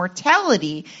risk of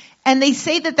mortality. And they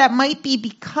say that might be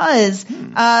because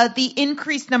the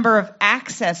increased number of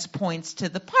access points to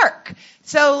the park.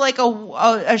 So like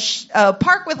a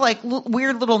park with like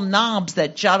weird little knobs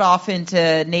that jut off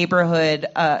into neighborhood,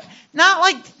 not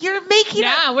like you're making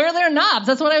Yeah, where are their knobs?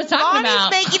 That's what I was talking Bonnie's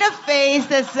about. making a face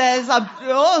that says,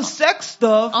 sex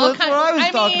stuff. That's what I was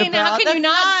talking about. How can That's you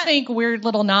not think weird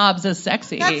little knobs is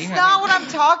sexy? That's not what I'm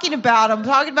talking about. I'm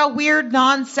talking about weird,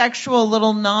 non-sexual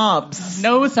little knobs.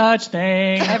 No such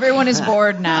thing. Everyone is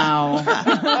bored now. All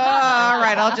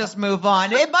right, I'll just move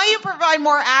on. It might provide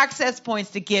more access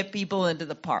points to get people into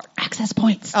the park. Access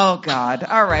points. Oh, God.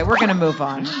 All right, we're going to move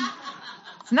on.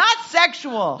 It's not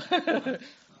sexual.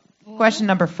 Question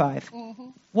number 5.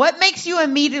 What makes you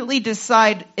immediately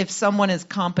decide if someone is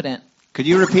competent? Could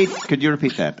you repeat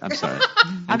that? I'm sorry.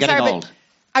 I'm getting sorry, old. but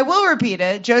I will repeat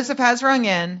it. Joseph has rung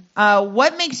in.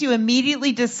 What makes you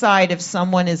immediately decide if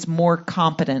someone is more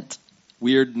competent?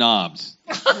 Weird knobs.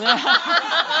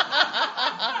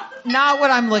 Not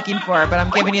what I'm looking for, but I'm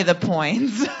giving you the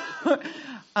points.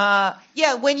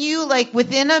 When you, like,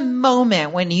 within a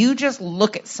moment, when you just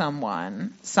look at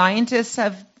someone, scientists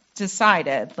have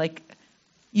decided, like,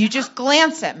 you just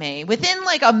glance at me. Within,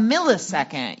 like, a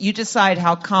millisecond, you decide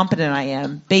how competent I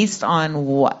am based on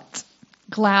what?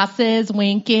 Glasses,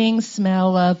 winking,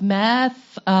 smell of meth.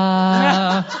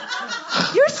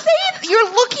 You're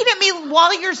looking at me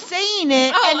while you're saying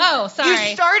it. Oh, sorry.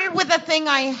 You started with a thing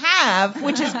I have,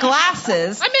 which is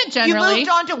glasses. I meant generally. You moved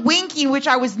on to winking, which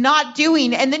I was not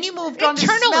doing, and then you moved on to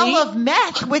smell of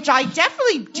meth, which I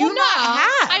definitely do not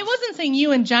have. I wasn't saying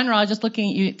you in general. I was just looking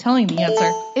at you, telling the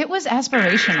answer. It was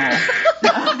aspirational.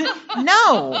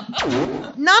 No,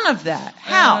 none of that.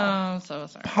 How? Oh, so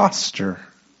sorry. Posture.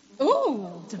 Ooh.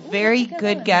 It's a very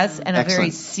good guess and a very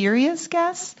Excellent. serious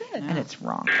guess, and it's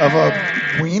wrong. Of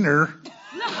a wiener.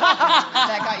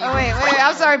 Oh, wait,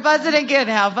 I'm sorry. Buzz it again,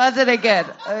 Hal. Buzz it again.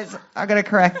 I'm going to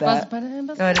correct that.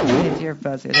 Buzz. Go ahead and hit your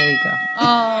buzzer. There you go.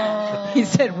 Oh. He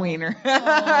said wiener.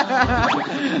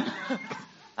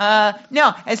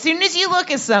 No, as soon as you look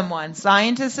at someone,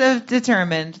 scientists have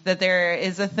determined that there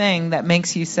is a thing that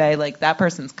makes you say, like, that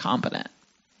person's competent.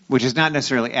 Which is not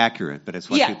necessarily accurate, but it's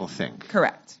what Yeah. people think.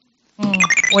 Correct.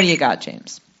 What do you got,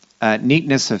 James?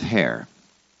 Neatness of hair.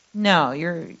 No,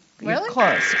 you're Really?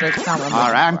 close, but it's not what I'm All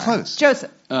looking right, I'm for. close. Joseph.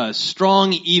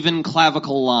 strong, even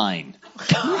clavicle line.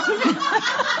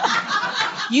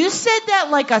 You said that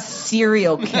like a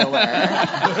serial killer.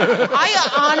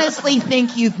 I honestly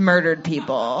think you've murdered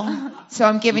people. So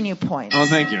I'm giving you points. Oh,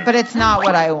 thank you. But it's not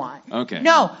what I want. Okay.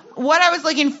 No, what I was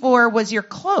looking for was your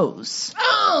clothes.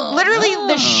 Literally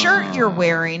the shirt you're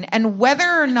wearing and whether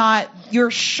or not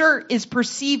your shirt is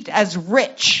perceived as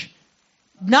rich.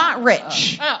 Not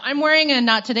rich. Oh, I'm wearing a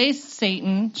Not Today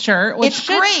Satan shirt, which It's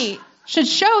great. should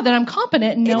show that I'm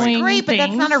competent in knowing It's great, but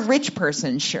that's things. not a rich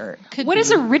person shirt. What is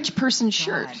a rich person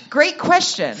shirt? Great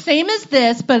question. Same as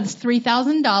this, but it's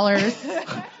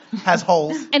 $3,000, Has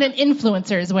holes. and an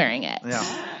influencer is wearing it. Yeah.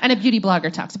 And a beauty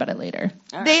blogger talks about it later.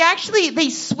 They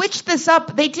switched this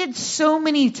up. They did so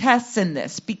many tests in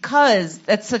this because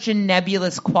that's such a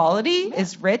nebulous quality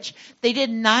is rich. They did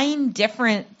 9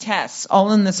 different tests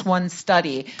all in this one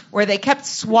study where they kept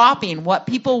swapping what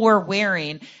people were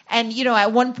wearing. And,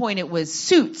 at one point it was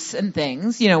suits and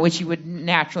things, which you would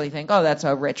naturally think, oh, that's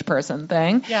a rich person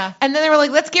thing. Yeah. And then they were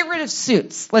like, let's get rid of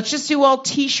suits. Let's just do all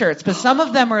T-shirts. But some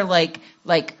of them are like,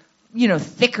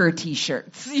 thicker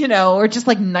T-shirts, or just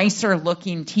like nicer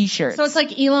looking T-shirts. So it's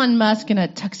like Elon Musk in a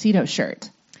tuxedo shirt.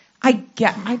 I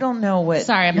don't know what.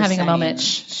 Sorry, I'm you're having saying. a moment.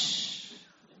 Shh.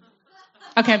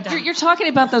 Okay, I'm done. You're talking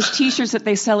about those T-shirts that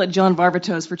they sell at John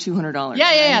Varvatos for $200.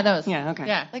 Yeah, those. Yeah, okay.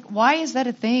 Yeah. Like, why is that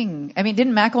a thing? I mean,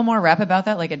 didn't Macklemore rap about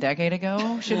that like a decade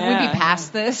ago? Shouldn't we Yeah. be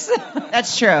past this?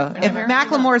 That's true. If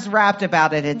Macklemore's rapped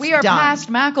about it, it's We are done. past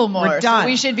Macklemore. We're done. So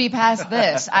we should be past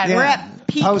this. We're at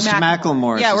peak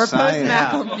Post-Macklemore Yeah, we're society.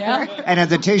 post-Macklemore. Yeah. And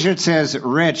the T-shirt says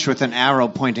 "rich" with an arrow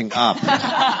pointing up.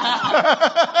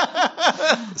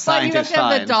 But you have to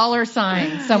have the dollar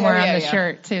sign somewhere Yeah, on the yeah.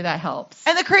 shirt, too. That helps.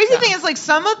 And the crazy thing is, like,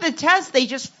 some of the tests, they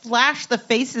just flash the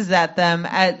faces at them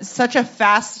at such a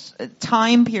fast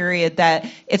time period that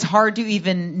it's hard to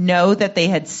even know that they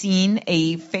had seen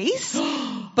a face,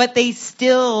 but they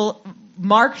still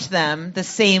marked them the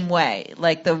same way.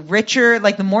 Like, the richer,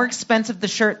 like, the more expensive the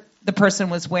shirt the person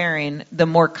was wearing, the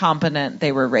more competent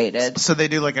they were rated. So they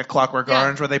do like a Clockwork Yeah.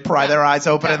 Orange where they pry their eyes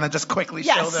open and then just quickly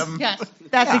Yes. show them. Yes.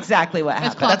 That's exactly what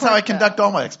happened. That's how I conduct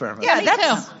all my experiments. Yeah, Me that's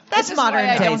too. that's This is modern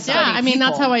why I don't taste. study Yeah, I mean,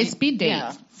 that's people. how I speed date.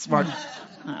 Yeah. Smart.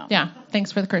 Yeah,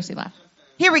 thanks for the cursey laugh.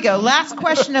 Here we go. Last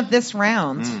question of this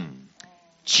round.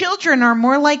 Children are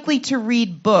more likely to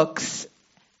read books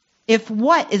if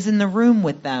what is in the room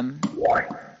with them?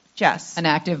 Jess. An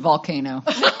active volcano.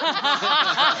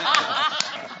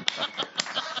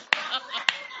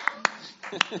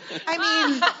 I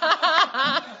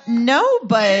mean, no,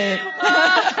 but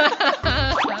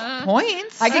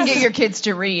points. I can get your kids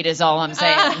to read is all I'm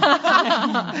saying.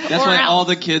 That's why all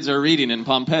the kids are reading in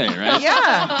Pompeii, right?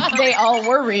 Yeah. They all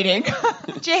were reading.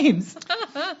 James.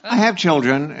 I have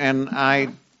children, and I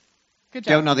Good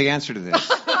job. don't know the answer to this.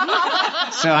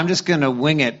 So I'm just going to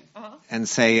wing it and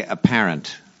say a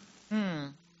parent.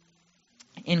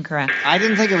 Incorrect. I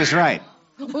didn't think it was right.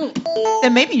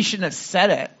 Then maybe you shouldn't have said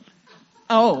it.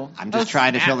 Oh. I'm just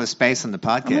trying to fill the space on the Oh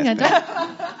podcast. my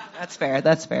God. That's fair.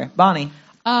 That's fair. Bonnie.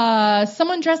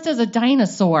 Someone dressed as a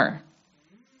dinosaur.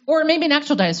 Or maybe an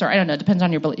actual dinosaur. I don't know. Depends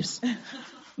on your beliefs.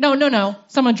 No.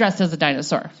 Someone dressed as a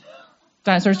dinosaur.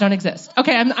 Dinosaurs don't exist.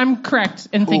 Okay, I'm correct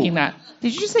in thinking that.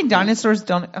 Did you just say dinosaurs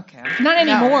don't? Okay. Not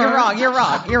anymore. No, you're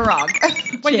wrong.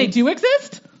 Wait, they do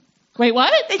exist? Wait,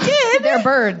 what? They did. They're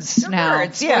birds now.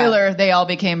 birds, yeah. Spoiler, they all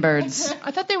became birds.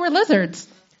 I thought they were lizards.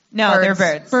 No, they're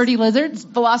birds. Birdie lizards?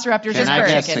 Velociraptors Can are I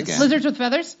guess chickens. again? Lizards with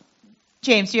feathers?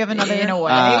 James, do you have another? In a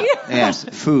way. Yes,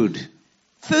 food.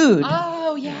 Food.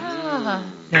 Oh, yeah.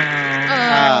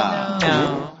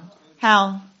 No.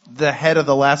 Hal. The head of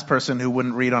the last person who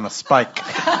wouldn't read on a spike.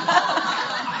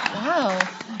 Wow.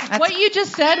 What you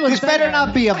just said was This better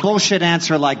not be a bullshit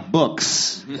answer like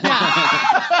books. But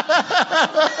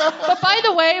by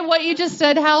the way, what you just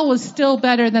said, Hal, was still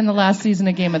better than the last season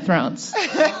of Game of Thrones. Does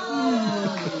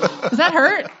that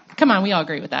hurt? Come on, we all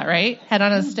agree with that, right? Head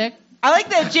on a stick? I like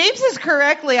that James has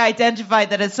correctly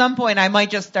identified that at some point I might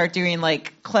just start doing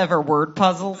like clever word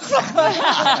puzzles. A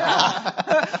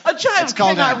child It's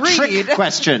called cannot a read. trick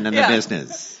question in the Yeah.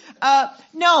 business.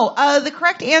 No, the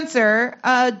correct answer,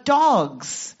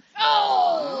 dogs.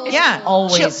 Oh! Yeah.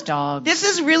 Always dogs. This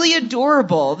is really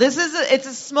adorable. It's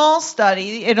a small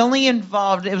study. It only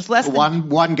involved, it was less than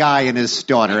One guy and his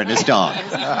daughter and his dog.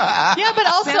 Yeah, but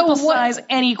also Sample what? size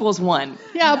N equals 1.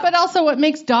 Yeah, but also what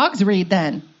makes dogs read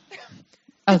then?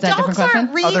 Oh, is that a different dogs question?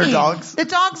 aren't reading. Other dogs? The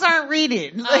dogs aren't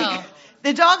reading. Like,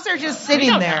 the dogs are just sitting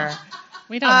don't there. know.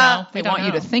 We don't know. They We don't want know.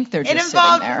 you to think they're It just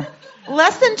involved sitting there.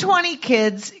 Less than 20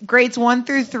 kids, grades 1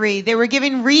 through 3, they were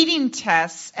giving reading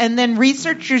tests, and then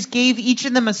researchers gave each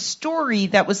of them a story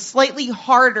that was slightly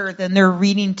harder than their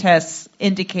reading tests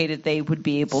indicated they would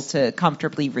be able to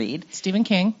comfortably read. Stephen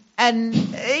King. And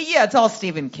yeah, it's all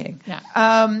Stephen King. Yeah.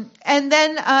 And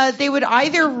then they would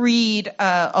either read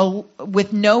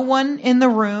with no one in the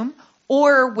room,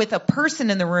 or with a person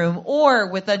in the room, or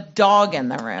with a dog in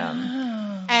the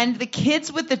room. And the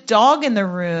kids with the dog in the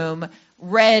room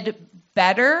read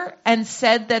better and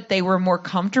said that they were more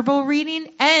comfortable reading.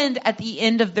 And at the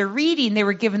end of the reading, they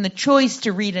were given the choice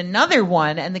to read another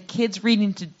one. And the kids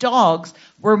reading to dogs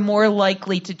were more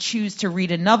likely to choose to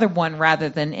read another one rather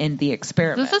than end the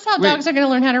experiment. This is how dogs are going to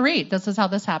learn how to read. This is how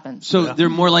this happens. So they're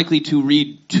more likely to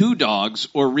read to dogs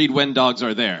or read when dogs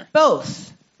are there. Both.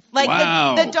 Like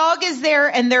Wow. the dog is there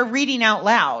and they're reading out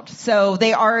loud. So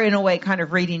they are in a way kind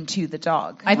of reading to the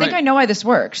dog. I think Right. I know why this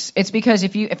works. It's because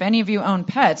if any of you own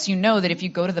pets, you know that if you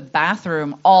go to the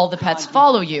bathroom, all the pets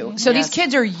follow you. So these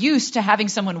kids are used to having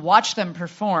someone watch them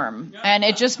perform, and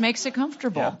it just makes it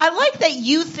comfortable. I like that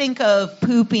you think of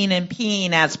pooping and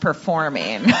peeing as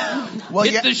performing. Well,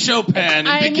 Hit the Chopin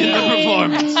and begin the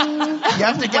performance. you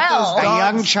have to get those A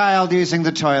young dogs. child using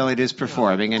the toilet is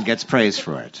performing and gets praise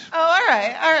for it. Oh, all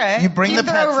right. You bring the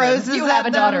throw pets in. roses You at have a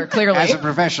them? daughter, clearly. As a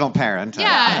professional parent.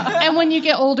 Yeah, and when you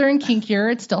get older and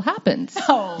kinkier, it still happens. You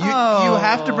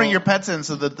have to bring your pets in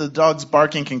so that the dog's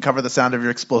barking can cover the sound of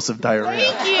your explosive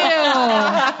diarrhea. Thank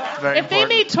you. Very If they important.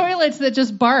 made toilets that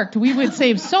just barked, we would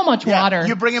save so much water.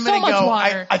 You bring them so in and much go,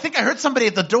 water. I think I heard somebody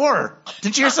at the door.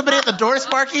 Didn't you hear somebody at the door,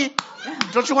 Sparky?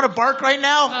 Don't you want to bark right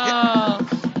now?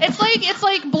 It's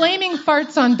like blaming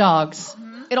farts on dogs.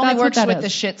 It only That's what works that with is. the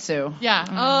Shih Tzu. Yeah.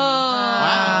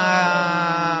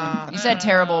 You said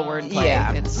terrible wordplay.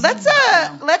 Yeah. It's, Let's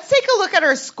take a look at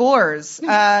our scores.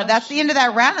 That's the end of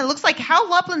that round. It looks like Hal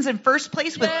Luplin's in first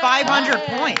place with 500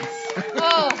 points.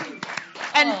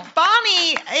 And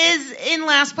Bonnie is in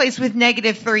last place with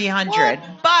negative 300.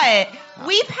 But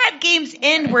we've had games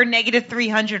end where negative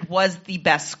 300 was the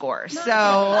best score.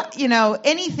 So,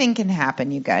 anything can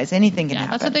happen, you guys. Anything can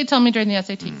happen. That's what they tell me during the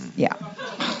SATs. Yeah.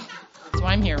 That's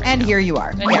why I'm here. And here you are.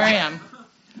 And here I am.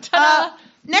 Ta-da!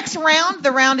 Next round,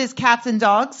 the round is cats and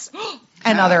dogs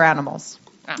and other animals.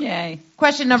 yay.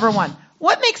 Question number 1.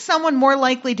 What makes someone more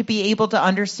likely to be able to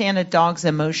understand a dog's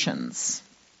emotions?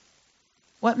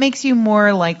 What makes you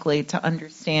more likely to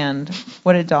understand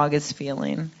what a dog is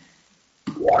feeling?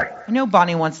 I know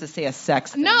Bonnie wants to say a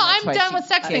sex thing. No, That's I'm why done she with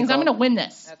sex things. giggled. I'm going to win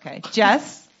this. Okay.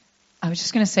 Jess? I was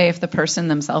just going to say if the person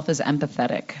themselves is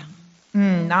empathetic.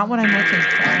 Not what I'm looking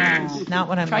for. Not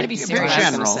what I'm Try to be looking Very serious.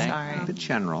 for. general. Sorry. A bit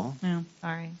general.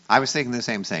 Sorry. I was thinking the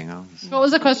same thing. What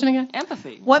was the question again?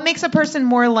 Empathy. What makes a person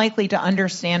more likely to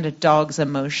understand a dog's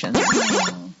emotions?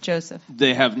 Joseph.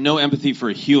 They have no empathy for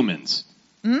humans.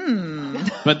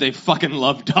 But they fucking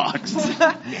love dogs.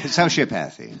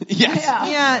 Sociopathy. Yes.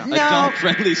 Yeah, A no.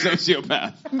 dog-friendly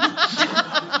sociopath.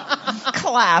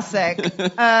 Classic.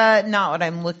 Not what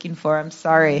I'm looking for. I'm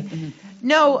sorry.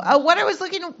 No, what I was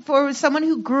looking for was someone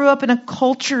who grew up in a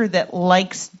culture that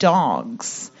likes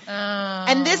dogs.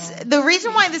 And the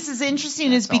reason why this is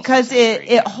interesting is because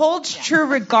it holds true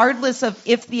regardless of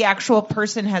if the actual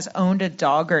person has owned a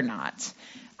dog or not.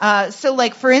 So,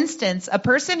 like, for instance, a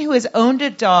person who has owned a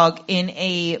dog in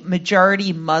a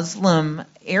majority Muslim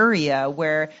area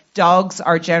where dogs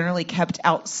are generally kept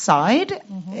outside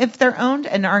if they're owned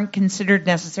and aren't considered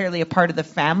necessarily a part of the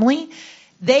family,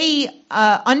 they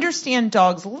understand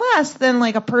dogs less than,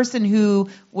 like, a person who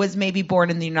was maybe born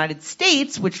in the United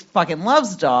States, which fucking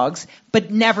loves dogs, but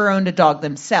never owned a dog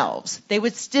themselves. They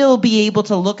would still be able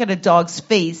to look at a dog's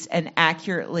face and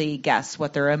accurately guess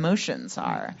what their emotions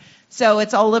are. So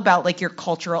it's all about, like, your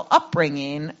cultural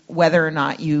upbringing, whether or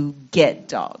not you get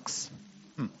dogs.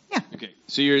 Yeah. Okay,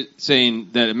 so you're saying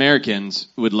that Americans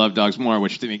would love dogs more,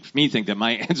 which makes me think that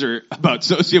my answer about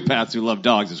sociopaths who love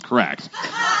dogs is correct.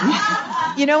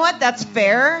 You know what? That's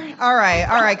fair. All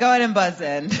right. Go ahead and buzz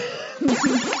in.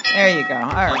 There you go. All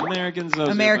right. Americans are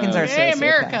Americans are Hey,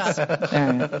 sociopaths.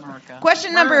 America. All right.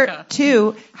 Question number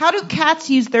 2. How do cats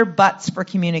use their butts for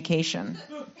communication?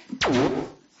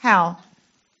 How?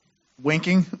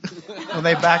 Winking when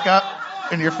they back up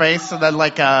in your face, and then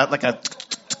like a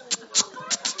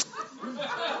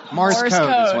Morse code is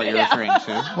code, what you're referring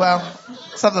to. well,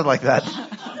 something like that.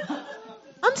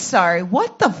 I'm sorry.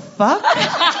 What the fuck?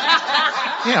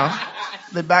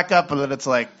 They back up, and then it's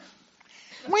like,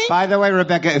 By the way,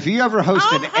 Rebecca, if you ever host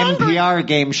an NPR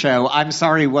game show, I'm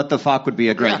sorry, What the Fuck would be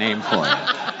a great name for it.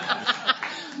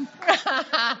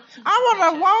 I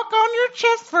want to walk on your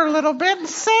chest for a little bit and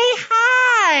say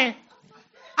hi.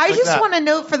 I Like just that. want to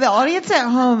note for the audience at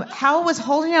home, Hal was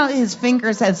holding out his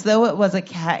fingers as though it was a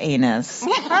cat anus.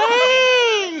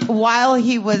 While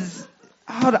he was...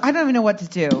 I don't even know what to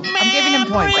do. I'm giving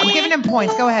him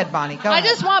points. Go ahead, Bonnie. Go I ahead.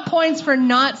 just want points for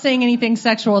not saying anything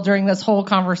sexual during this whole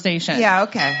conversation. Yeah,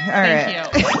 okay. All right.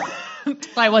 Thank you.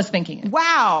 I was thinking it.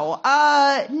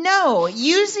 Wow. No.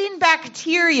 Using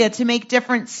bacteria to make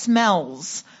different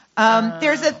smells.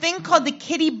 There's a thing called the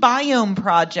Kitty Biome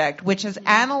Project, which has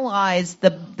analyzed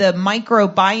the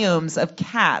microbiomes of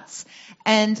cats.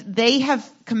 And they have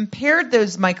compared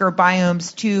those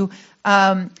microbiomes to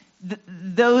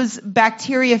those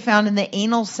bacteria found in the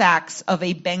anal sacs of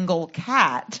a Bengal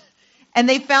cat. And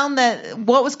they found that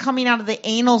what was coming out of the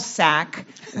anal sac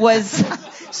was...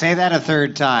 Say that a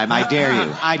third time. I dare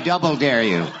you. I double dare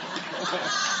you.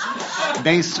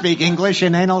 They speak English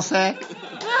in anal sac?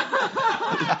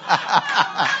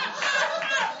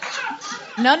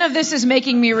 None of this is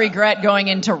making me regret going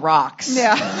into rocks.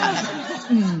 Yeah.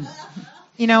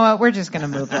 You know what? We're just going to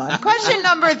move on. Question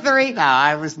number 3. No,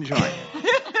 I was enjoying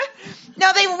it.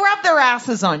 No, they rub their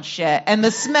asses on shit, and the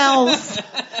smells,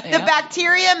 the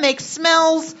bacteria make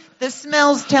smells. The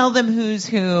smells tell them who's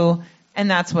who, and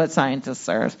that's what scientists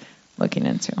are looking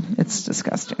into. It's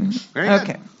disgusting. Very good.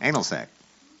 Okay. Anal sac.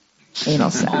 Anal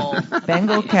sac.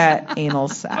 Bengal cat anal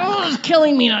sac. Oh, it's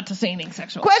killing me not to say anything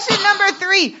sexual. Question number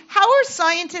 3. How are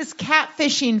scientists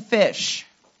catfishing fish?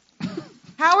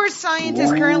 How are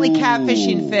scientists currently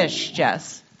catfishing fish,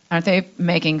 Jess? Aren't they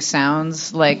making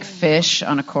sounds like fish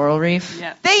on a coral reef?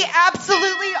 Yeah. They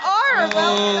absolutely are.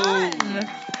 Well done.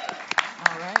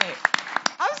 All right.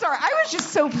 I'm sorry. I was just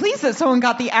so pleased that someone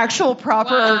got the actual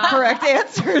proper correct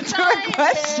answer to a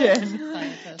question.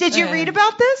 Did you read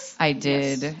about this? I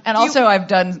did. And also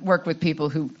I've worked with people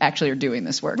who actually are doing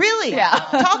this work. Really? Yeah.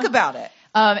 Talk about it.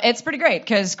 It's pretty great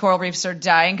because coral reefs are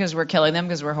dying because we're killing them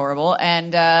because we're horrible,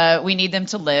 and we need them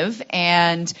to live.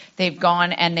 And they've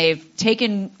gone and they've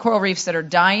taken coral reefs that are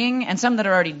dying and some that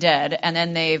are already dead, and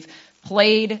then they've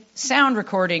played sound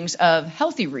recordings of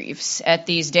healthy reefs at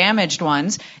these damaged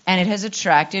ones, and it has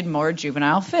attracted more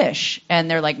juvenile fish. And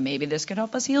they're like, maybe this could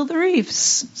help us heal the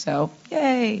reefs. So,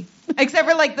 yay. Except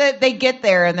for they get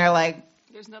there and they're like,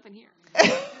 There's nothing here.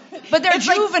 But they're It's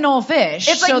like- juvenile fish.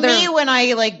 it's so like they're- me when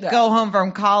I go home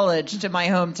from college to my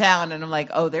hometown and I'm like,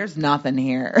 oh, there's nothing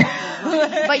here.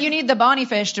 But you need the Bonnie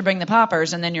fish to bring the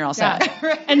poppers, and then you're all set.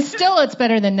 And still, it's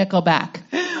better than Nickelback.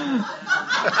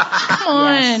 Come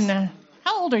on.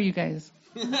 How old are you guys?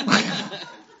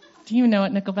 Do you know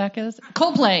what Nickelback is?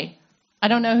 Coldplay. I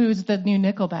don't know who's the new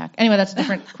Nickelback. Anyway, that's a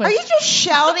different quiz. Are you just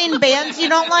shouting bands you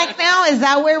don't like now? Is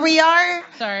that where we are?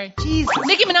 Sorry. Jesus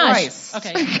Nicki Minaj. Christ.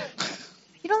 Okay.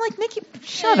 You don't like Nicki?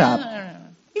 Shut up.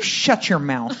 You shut your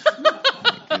mouth.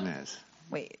 Goodness.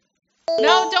 Wait.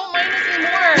 No, don't mind us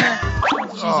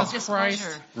anymore. Jesus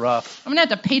Christ. Rough. I'm going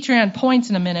to have to Patreon points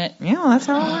in a minute. Yeah, that's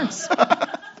how it works.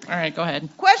 All right, go ahead.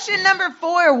 Question number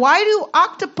 4. Why do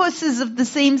octopuses of the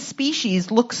same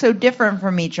species look so different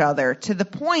from each other to the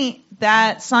point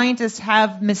that scientists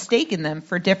have mistaken them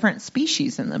for different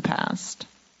species in the past?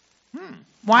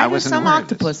 Why I do wasn't some aware of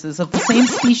this. octopuses of the same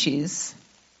species?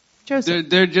 Joseph.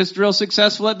 They're just real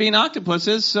successful at being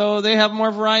octopuses, so they have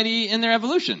more variety in their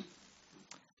evolution.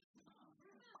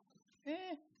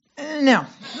 No.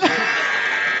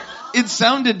 It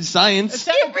sounded science.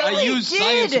 It really I used did.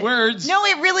 science words. No,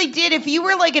 it really did. If you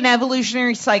were like an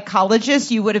evolutionary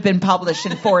psychologist, you would have been published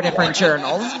in 4 different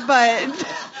journals. But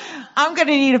I'm going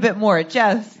to need a bit more.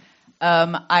 Jess.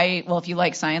 If you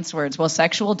like science words,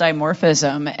 sexual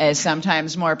dimorphism is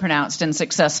sometimes more pronounced in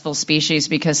successful species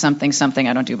because something,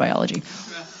 I don't do biology.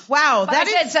 Wow, But I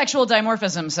said sexual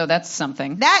dimorphism, so that's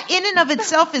something. that in and of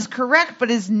itself is correct, but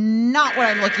is not what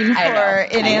I'm looking I know, for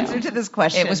in I know. answer to this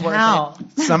question. It was worth How?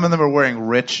 Some of them are wearing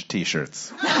rich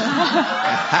T-shirts.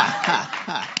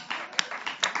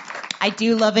 I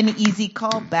do love an easy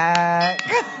callback.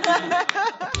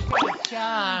 Good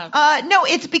job. No,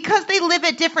 it's because they live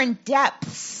at different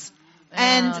depths.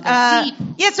 And they're deep.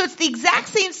 yeah, so it's the exact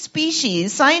same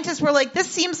species. Scientists were like, this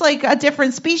seems like a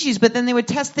different species, but then they would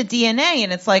test the DNA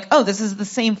and it's like, oh, this is the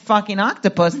same fucking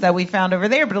octopus that we found over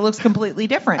there, but it looks completely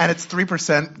different. And it's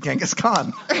 3% Genghis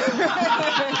Khan.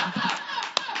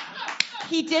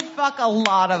 He did fuck a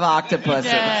lot of octopuses.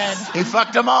 Dead. He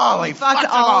fucked them all. He Fucked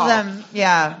all of them.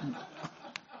 Yeah.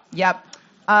 Yep.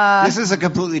 This is a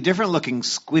completely different looking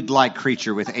squid-like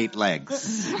creature with 8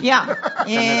 legs. Yeah. And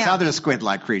this other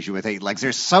squid-like creature with 8 legs.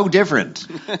 They're so different.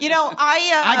 You know,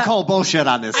 I call bullshit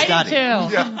on this I study. do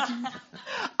too.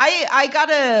 I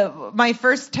got my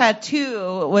first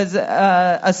tattoo was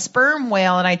a sperm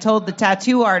whale, and I told the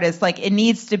tattoo artist, like, it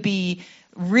needs to be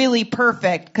really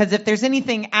perfect, because if there's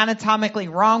anything anatomically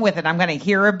wrong with it, I'm going to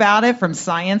hear about it from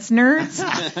science nerds.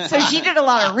 So she did a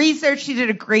lot of research. She did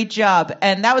a great job.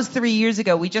 And that was 3 years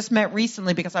ago. We just met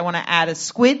recently because I want to add a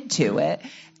squid to it.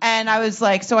 And I was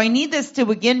like, so I need this to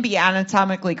again be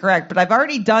anatomically correct, but I've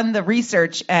already done the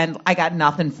research and I got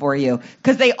nothing for you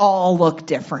because they all look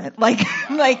different. Like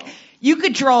you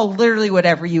could draw literally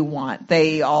whatever you want.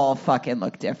 They all fucking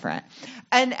look different.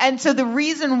 And so the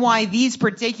reason why these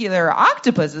particular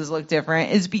octopuses look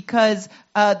different is because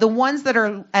the ones that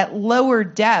are at lower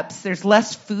depths, there's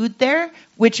less food there,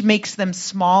 which makes them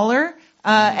smaller.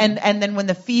 And then when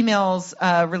the females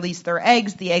release their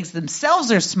eggs, the eggs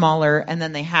themselves are smaller, and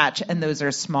then they hatch, and those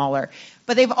are smaller.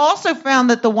 But they've also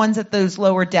found that the ones at those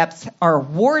lower depths are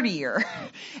wartier,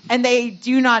 and they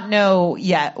do not know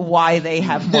yet why they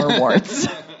have more warts.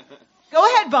 Go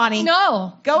ahead, Bonnie.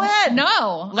 No. Go ahead.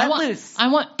 No. Let loose.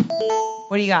 What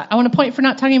do you got? I want to point for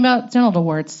not talking about genital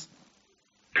warts.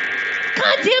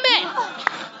 God damn it!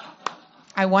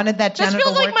 I wanted that This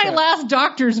genital feels like wart my joke. last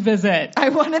doctor's visit. I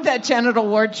wanted that genital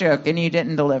wart joke, and you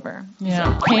didn't deliver.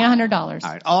 Yeah. Pay $100. All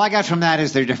right. All I got from that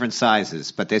is they're different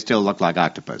sizes, but they still look like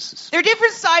octopuses. They're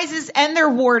different sizes, and they're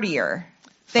wartier.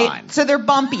 Fine. So they're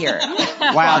bumpier.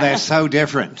 Wow, they're so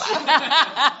different.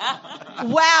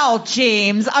 Wow,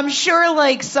 James. I'm sure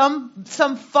like some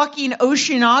fucking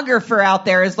oceanographer out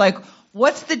there is like,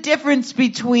 what's the difference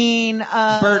between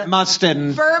Burt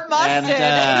Mustin.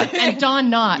 And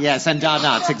Don Knotts. Yes, and Don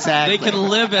Knotts, exactly. They can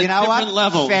live at different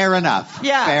levels. Fair enough.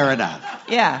 Yeah. Fair enough.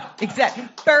 Yeah, exactly.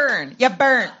 Burn. Yeah,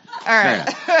 burn. All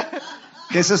right.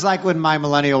 This is like when my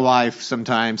millennial wife,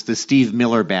 sometimes the Steve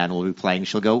Miller Band will be playing.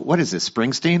 She'll go, "What is this,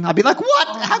 Springsteen?" I'll be like, "What?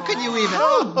 How could you even?"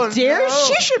 How dare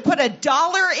she should put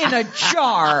 $1 in a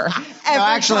jar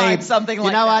every time something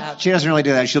like that. You know what? She doesn't really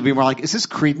do that. She'll be more like, "Is this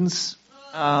Creedence?"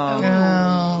 Oh.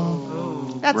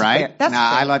 That's right? fair. That's no, fair.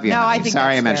 I love you. No, honey. I think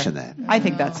Sorry I that's mentioned fair. that. I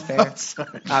think that's fair.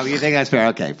 Oh, you think that's fair?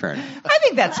 Okay, fair enough. I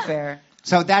think that's fair.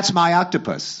 So that's my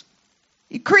octopus.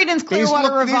 Creedence Clearwater These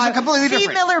are Revival. completely Steve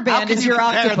different. Miller How Band can is you your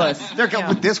compare octopus. them?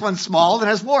 They're this one's small that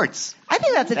has warts. I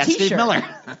think that's a That's T-shirt. Steve Miller.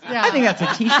 Yeah. I think that's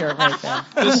a T-shirt right there.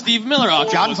 The Steve Miller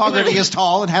octopus. John Fogerty is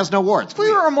tall and has no warts. If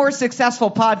we were a more successful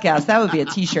podcast, that would be a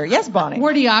T-shirt. Yes, Bonnie.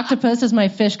 Warty Octopus is my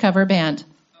Fish cover band.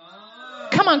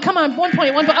 Come on. 1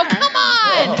 point. Oh, come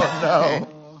on. No.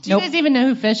 Do you guys even know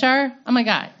who Fish are? Oh, my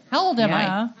God. How old am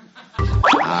I? All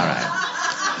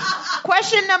right.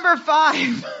 Question number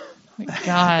 5. Oh, my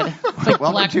God. It's like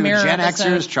Welcome Black to Mirror Gen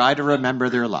episode. Xers try to remember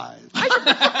their lives.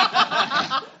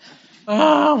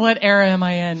 Oh, what era am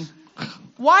I in?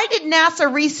 Why did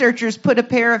NASA researchers put a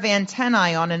pair of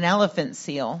antennae on an elephant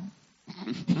seal?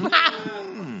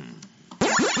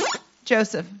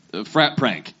 Joseph. Frat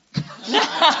prank.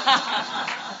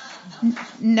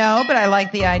 No, but I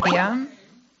like the idea.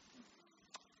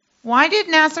 Why did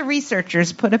NASA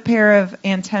researchers put a pair of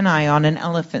antennae on an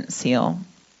elephant seal?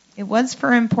 It was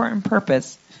for an important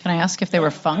purpose. Can I ask if they were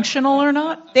functional or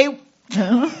not? They...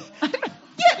 Yeah, no,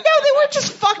 they were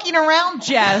just fucking around,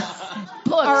 Jess.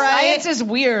 Look, All right. science is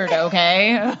weird,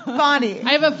 okay? Bonnie.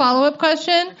 I have a follow-up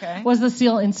question. Okay. Was the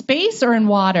seal in space or in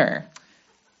water?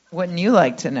 Wouldn't you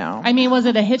like to know? I mean, was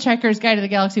it a Hitchhiker's Guide to the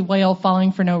Galaxy whale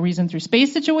falling for no reason through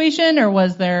space situation, or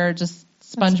was there just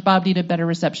SpongeBob needed better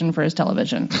reception for his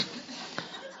television?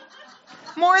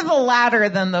 More the latter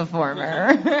than the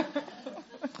former.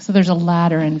 So there's a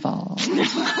ladder involved.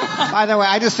 By the way,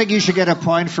 I just think you should get a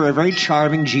point for a very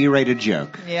charming G-rated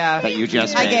joke. Yeah. That you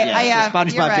just I made. get- Yes, the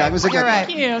SpongeBob you're right. joke was a You're good right.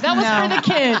 one. Thank you. That was No. for the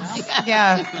kids.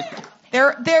 Yeah.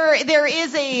 There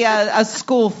is a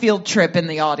school field trip in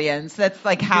the audience. That's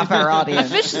like half our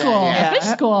audience. Fish school. Yeah. Fish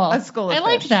school. A school of I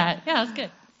liked fish. that. Yeah, that's good.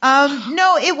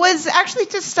 No, it was actually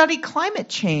to study climate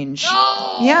change.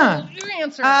 Oh, Yeah. Your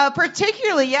answer.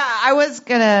 Particularly, yeah, I was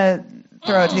gonna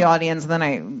throw it to the audience, and then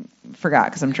I forgot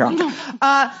because I'm drunk.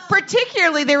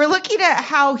 Particularly, they were looking at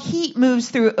how heat moves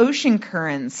through ocean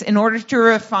currents in order to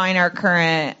refine our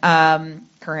current.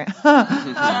 Okay.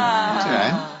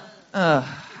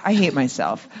 I hate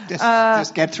myself.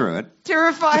 Just get through it. To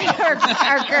refine our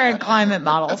current climate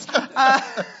models. I'm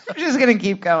just gonna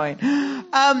keep going.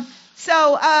 Yeah.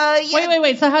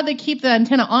 Wait. So how'd they keep the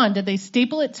antenna on? Did they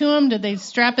staple it to them? Did they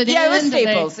strap it in? Yeah, it was Did they-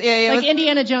 staples. Yeah, it like was-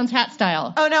 Indiana Jones hat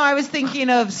style. Oh no, I was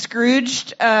thinking of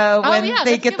Scrooged when yeah, they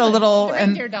that's get good the one. little The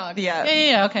reindeer dog. Yeah.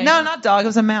 Yeah, okay. No, not dog. It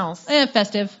was a mouse.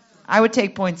 Festive. I would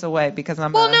take points away because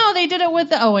I'm. Well, no, they did it with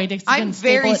the. Oh wait, they I'm didn't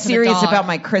staple very it to the serious dog. about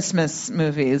my Christmas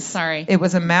movies. Sorry. It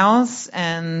was a mouse,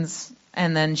 and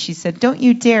then she said, "Don't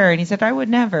you dare!" And he said, "I would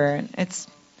never." It's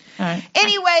All right.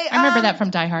 anyway. I remember that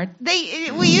from Die Hard.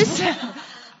 We used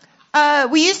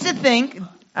to think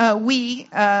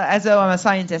as though I'm a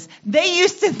scientist, they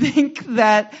used to think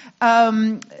that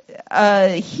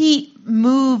heat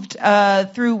moved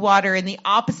through water in the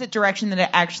opposite direction that it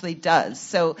actually does.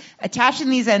 So attaching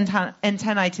these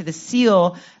antennae to the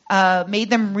seal made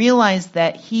them realize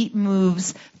that heat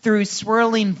moves through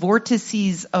swirling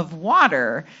vortices of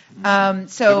water. Good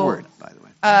word, by the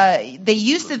way. They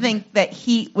used to think that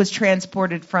heat was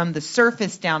transported from the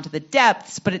surface down to the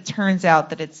depths, but it turns out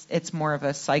that it's more of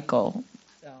a cycle.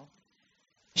 So,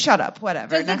 shut up.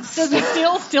 Whatever. Does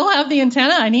it still have the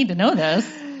antenna? I need to know this.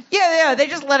 Yeah. They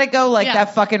just let it go like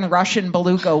that fucking Russian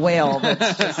beluga whale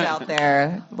that's just out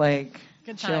there, like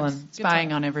Good chilling. times.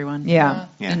 Spying on everyone. Yeah.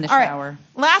 In the All right. shower.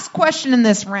 Last question in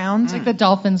this round. Like the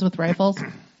dolphins with rifles.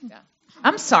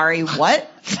 I'm sorry. What?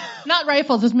 Not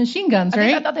rifles, it's machine guns, I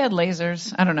right? thought they had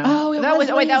lasers. I don't know. Oh, that was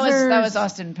lasers.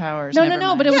 Austin Powers. No, Never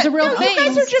mind. but it was a real no, thing. You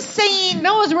guys are just saying.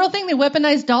 No, it was a real thing. They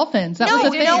weaponized dolphins. That was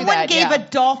a thing. No one that, gave yeah. a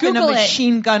dolphin Google a it.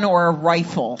 machine gun or a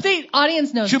rifle. The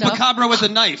audience knows stuff. Chupacabra with a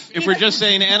knife, if we're just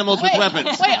saying animals with weapons.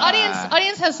 Wait,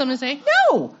 audience has something to say.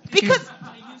 No, because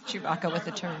Chewbacca with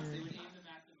a turd.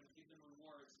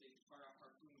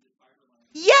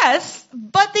 yes,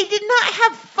 but they did not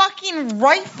have fucking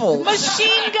rifles.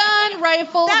 Machine gun,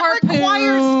 rifle, That harpoon.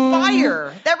 requires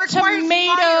fire. That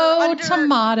requires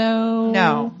Tomato.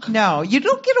 No, you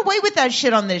don't get away with that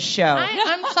shit on this show.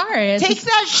 I'm sorry. It's Take just-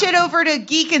 that shit over to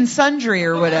Geek and Sundry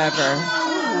or whatever.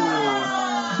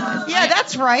 Yeah,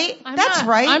 that's right. I'm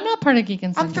right. not part of Geek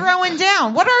and I'm Sundry. throwing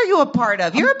down. What are you a part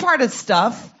of? You're a part of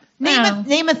stuff.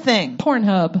 Name a thing.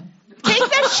 Pornhub. Take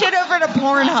that shit over to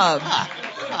Pornhub.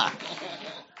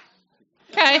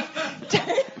 Okay.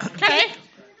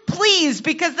 Please,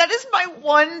 because that is my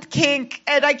one kink,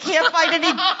 and I can't find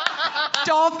any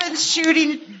dolphins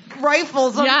shooting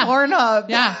rifles on Pornhub.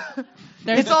 Yeah.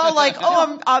 It's all like,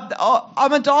 I'm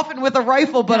a dolphin with a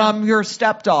rifle, but I'm your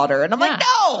stepdaughter, and I'm like,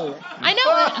 no.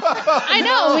 I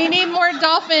know. We need more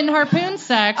dolphin harpoon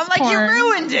sex. I'm like, porn. you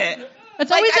ruined it.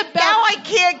 It's always Like, about. now I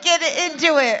can't get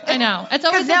into it. I know. It's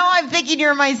always Because now I'm thinking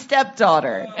you're my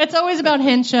stepdaughter. It's always about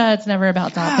hencha. It's never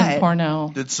about dolphin God. porno.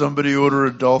 Did somebody order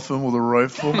a dolphin with a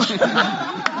rifle?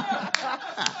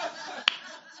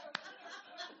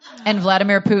 And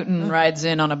Vladimir Putin rides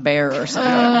in on a bear or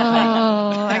something.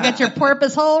 I got your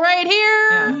porpoise hole right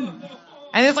here.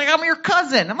 And it's like, I'm your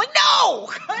cousin. I'm like, no!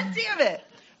 God damn it.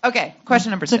 Okay, question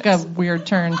number 6. Took a weird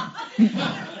turn.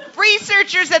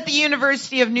 Researchers at the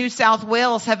University of New South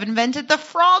Wales have invented the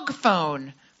frog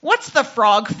phone. What's the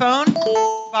frog phone,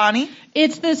 Bonnie?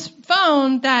 It's this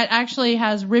phone that actually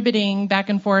has ribbiting back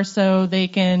and forth so they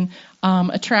can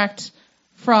attract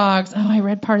frogs. Oh, I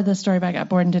read part of the story, but I got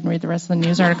bored and didn't read the rest of the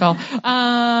news article.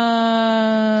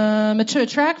 To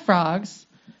attract frogs,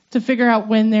 to figure out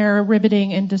when they're ribbiting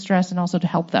in distress, and also to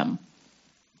help them.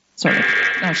 Sort of.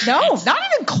 No, not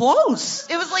even close.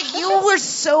 It was like you were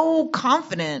so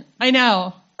confident. I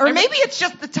know. Or maybe it's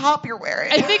just the top you're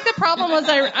wearing. I think the problem was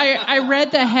I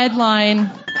read the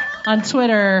headline on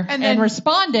Twitter and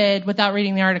responded without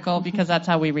reading the article because that's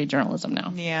how we read journalism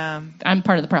now. Yeah. I'm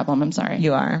part of the problem. I'm sorry.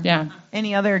 You are. Yeah.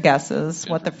 Any other guesses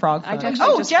what the frog phone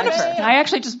is? Jennifer. I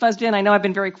actually just buzzed in. I know I've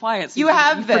been very quiet. So You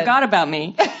have been. forgot about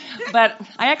me. But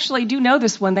I actually do know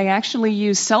this one. They actually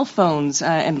use cell phones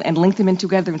and link them in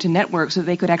together into networks so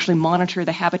they could actually monitor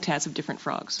the habitats of different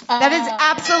frogs. That is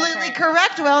absolutely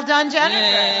correct. Well done, Jennifer.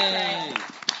 Yay.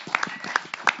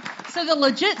 So the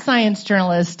legit science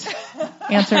journalist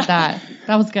answered that.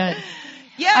 That was good.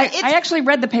 Yeah, I actually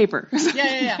read the paper.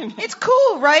 Yeah. it's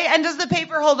cool, right? And does the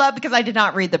paper hold up? Because I did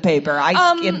not read the paper.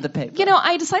 I skimmed the paper. You know,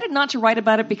 I decided not to write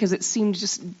about it because it seemed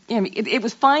just, it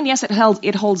was fine. Yes,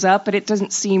 it holds up, but it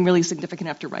doesn't seem really significant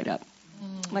enough to write up.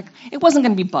 Like, it wasn't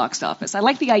going to be box office. I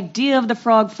like the idea of the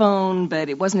frog phone, but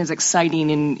it wasn't as exciting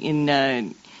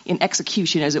in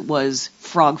execution as it was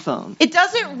frog phone. It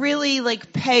doesn't really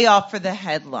pay off for the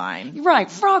headline. Right,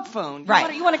 frog phone.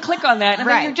 Right. You want to click on that, and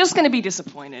Right. then you're just going to be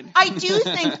disappointed. I do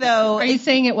think, though. Are you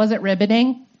saying it wasn't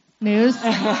ribbiting news?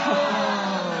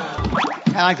 I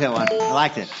like that one. I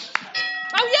liked it.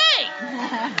 Oh, yay!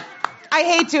 I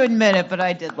hate to admit it, but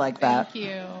I did like that. Thank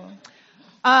you.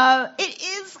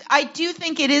 I do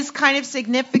think it is kind of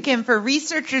significant for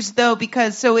researchers, though,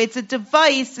 because it's a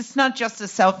device. It's not just a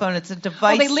cell phone. It's a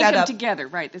device they link set them up together,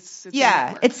 right? It's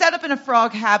it's set up in a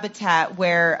frog habitat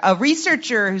where a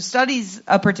researcher who studies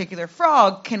a particular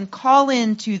frog can call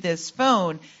into this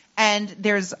phone, and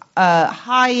there's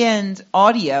high-end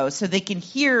audio, so they can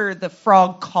hear the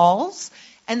frog calls.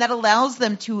 And that allows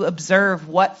them to observe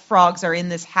what frogs are in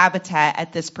this habitat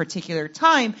at this particular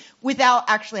time without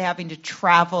actually having to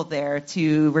travel there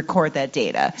to record that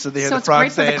data. So they had So the it's frog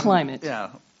great for the saying, climate. Yeah.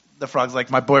 the frog's like,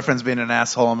 my boyfriend's being an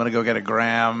asshole. I'm going to go get a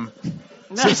gram.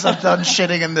 Since I'm done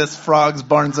shitting in this frog's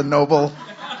Barnes & Noble.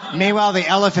 Meanwhile, the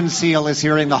elephant seal is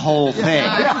hearing the whole thing.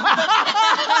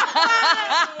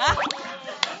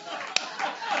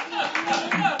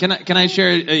 Can I share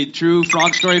a true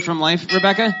frog story from life,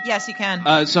 Rebecca? Yes, you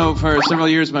can. So for several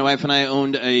years, my wife and I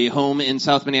owned a home in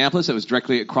South Minneapolis that was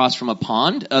directly across from a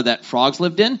pond that frogs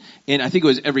lived in. And I think it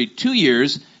was every 2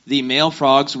 years, the male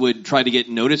frogs would try to get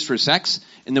noticed for sex.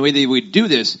 And the way they would do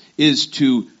this is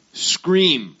to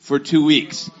scream for 2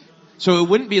 weeks. So it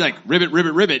wouldn't be like, ribbit,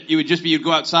 ribbit, ribbit. It would just be, you'd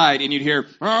go outside and you'd hear,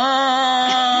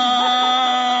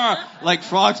 like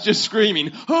frogs just screaming,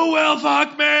 who will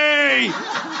fuck me?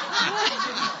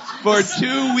 For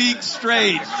 2 weeks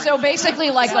straight. So basically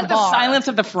like a the bar. silence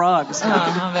of the frogs.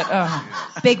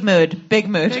 Big mood. Big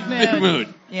mood. Big Big mood.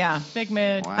 mood. Yeah. Big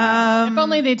mood. Um, If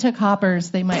only they took hoppers,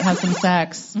 they might have some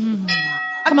sex. I'm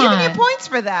Come giving on. you points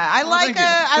for that. I like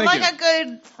thank a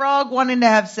good frog wanting to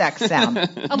have sex sound.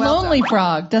 A lonely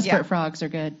frog. Desperate Yeah. frogs are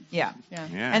good. Yeah. Yeah.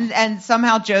 And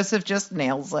somehow Joseph just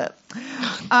nails it.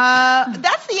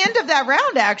 That's the end of that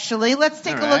round, actually. Let's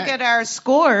take a look at our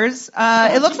scores.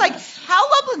 It looks like Hal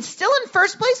Luplin's still in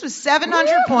first place with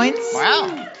 700 points.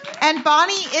 Wow. And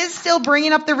Bonnie is still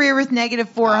bringing up the rear with negative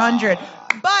 400.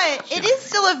 But it is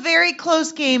still a very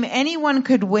close game. Anyone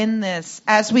could win this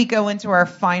as we go into our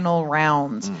final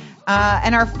round.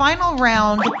 And our final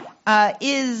round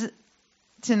is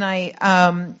tonight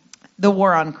the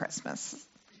War on Christmas.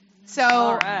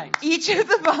 So right. each of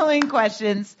the following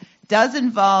questions does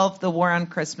involve the War on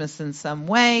Christmas in some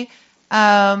way.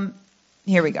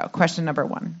 Here we go. Question number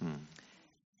 1.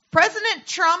 President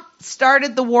Trump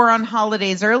started the war on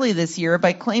holidays early this year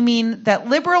by claiming that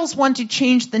liberals want to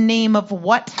change the name of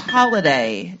what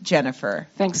holiday, Jennifer?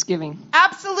 Thanksgiving.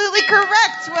 Absolutely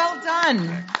correct. Well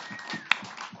done.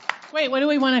 Wait, what do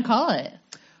we want to call it?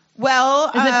 Well,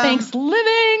 Is it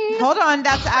Thanksgiving? hold on.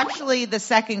 That's actually the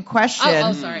second question.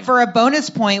 Oh, sorry. For a bonus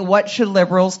point, what should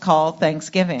liberals call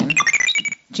Thanksgiving?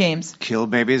 James. Kill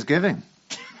babies giving.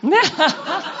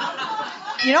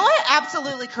 You know what?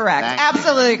 Absolutely correct. Thank you.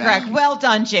 Absolutely Thank correct. Well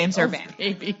done, James Urban.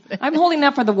 Baby. I'm holding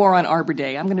out for the war on Arbor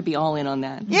Day. I'm going to be all in on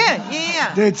that.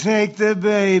 Yeah. They take the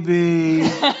baby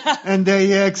and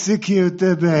they execute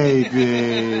the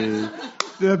baby.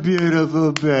 The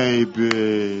beautiful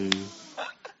baby.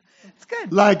 It's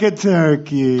good. Like a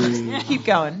turkey. Keep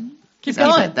going. Keep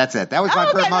going. That's it. That was my Oh,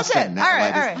 okay, Burt that's Mustin. it. All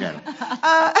right.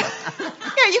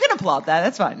 Yeah, you can applaud that.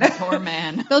 That's fine. Poor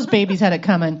man. Those babies had it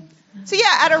coming. So yeah,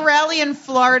 at a rally in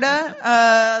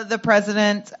Florida, the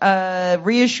president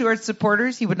reassured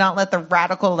supporters he would not let the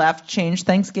radical left change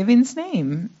Thanksgiving's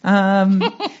name.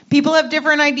 People have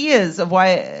different ideas of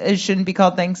why it shouldn't be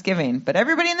called Thanksgiving, but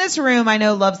everybody in this room I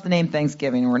know loves the name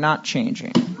Thanksgiving. We're not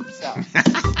changing. So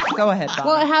go ahead, Bob.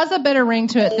 Well, it has a better ring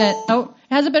to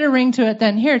it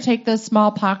than here. Take the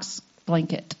smallpox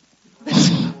blanket.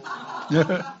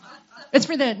 It's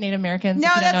for the Native Americans. no,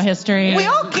 if you don't know history. We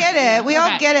all get it. We all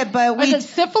Okay. get it, but Was it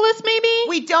syphilis, maybe?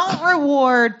 we don't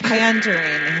reward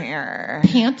pandering here.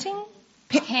 Panting?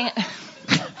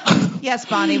 Yes,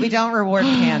 Bonnie, we don't reward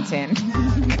panting.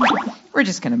 We're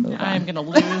just gonna move on. I'm gonna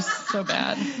lose so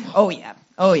bad. Oh,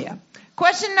 yeah.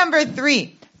 Question number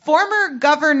 3. Former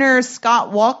Governor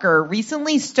Scott Walker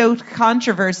recently stoked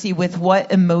controversy with what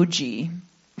emoji?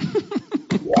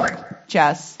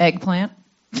 Jess. Eggplant.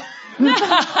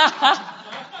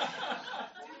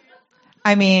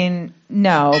 I mean,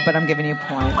 no, but I'm giving you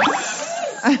points.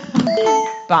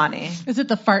 Bonnie. Is it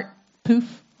the fart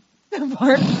poof? It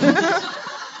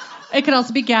could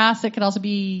also be gas. It could also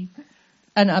be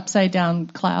an upside down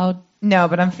cloud. No,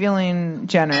 but I'm feeling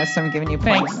generous, so I'm giving you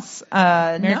points.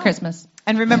 Merry No. Christmas.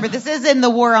 And remember, this is in the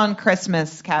War on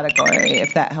Christmas category,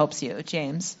 if that helps you,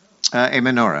 James. A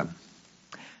menorah.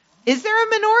 Is there a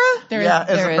menorah? There Yeah, is.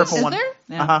 it's there a is. purple Is one. there?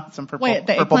 Yeah. Some purple, Wait,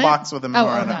 the purple eggplant? box with a Oh,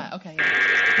 menorah. that. Okay.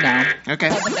 Yeah. No. Okay.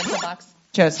 The pencil box.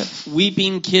 Joseph.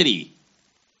 Weeping kitty.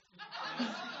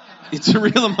 It's a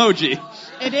real emoji.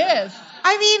 It is.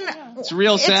 I mean, It's a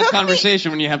real sad took me-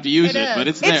 conversation when you have to use It it, is. but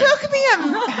it's It there. took me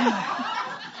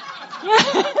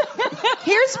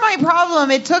Here's my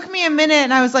problem. It took me a minute,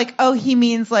 and I was like, oh, he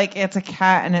means like it's a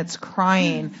cat and it's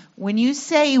crying. When you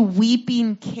say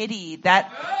weeping kitty, that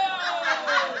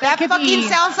could fucking be-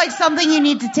 sounds like something you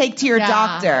need to take to your Yeah.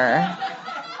 doctor.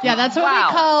 Yeah, that's what Wow.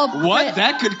 we call. What?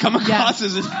 That could come across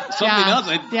as something Yeah. else.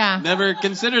 I Yeah. never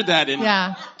considered that in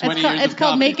Yeah. 20 It's years it's of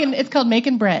called comedy. making. It's called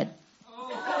making bread.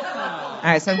 All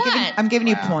right, so What? I'm giving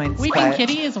you points. Weeping but-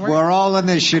 kitty is worse. We're all in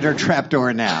this shitter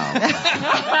trapdoor now.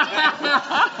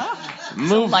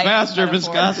 Move life faster,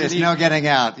 metaphor. There's viscosity. no getting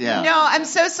out. Yeah. No, I'm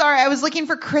so sorry. I was looking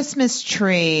for Christmas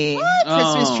tree.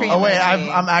 Christmas tree. Oh wait,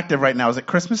 emoji. I'm active right now. Is it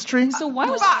Christmas tree? So why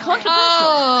was that controversial?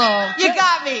 Oh, You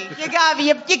got me. You got me.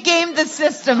 You gamed the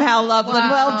system, Hal Loveland.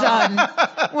 Well done.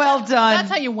 Well done. that's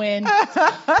how you win.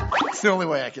 It's the only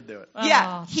way I could do it.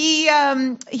 Yeah, he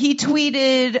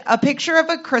tweeted a picture of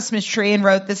a Christmas tree and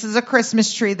wrote, "This is a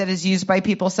Christmas tree that is used by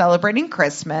people celebrating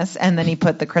Christmas." And then he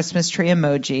put the Christmas tree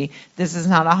emoji. This is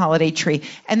not a holiday tree.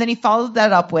 And then he followed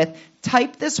that up with,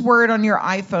 "Type this word on your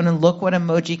iPhone and look what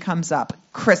emoji comes up.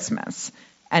 Christmas."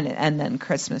 And then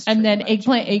Christmas tree. And then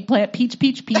emoji. eggplant, peach,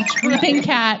 weeping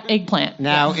cat, eggplant.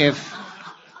 Now,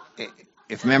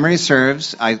 if memory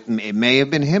serves, it may have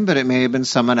been him, but it may have been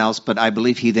someone else. But I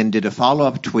believe he then did a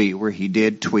follow-up tweet where he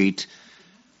did tweet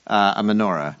a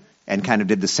menorah and kind of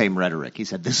did the same rhetoric. He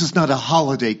said, "This is not a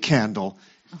holiday candle."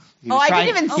 He was I trying-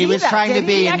 didn't even see He was that, trying to did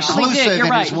be he? He actually did. inclusive You're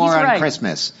in right. his war He's on right.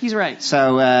 Christmas. He's right.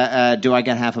 So, do I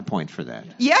get half a point for that?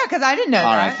 Yeah, because I didn't know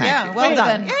All that. right, thank yeah, you. well Wait, done.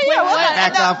 then- Yeah, well done.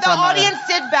 Back And up the from audience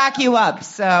did back you up.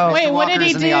 So Wait, what did he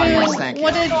Walker's in do? the audience, thank you.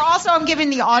 What did So also, I'm giving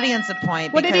the audience a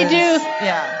point. What did he because- do?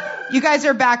 Yeah, you guys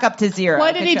are back up to 0.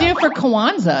 What did he do for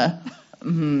Kwanzaa?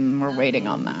 We're waiting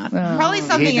on that. Probably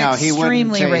something he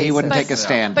extremely wouldn't, racist. he wouldn't take a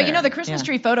stand. But you know, there. the Christmas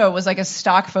tree photo was like a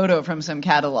stock photo from some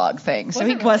catalog thing. So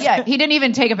he Was it? yeah, he didn't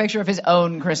even take a picture of his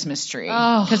own Christmas tree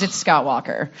Oh. because it's Scott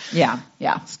Walker. Yeah,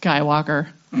 Yeah, Skywalker.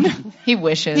 he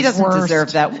wishes. he doesn't Worst.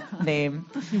 deserve that name.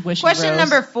 You wish Question Rose.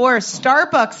 number 4: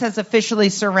 Starbucks has officially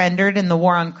surrendered in the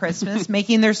war on Christmas,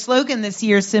 making their slogan this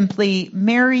year simply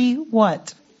 "Merry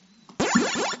what?"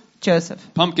 Joseph.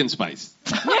 Pumpkin spice.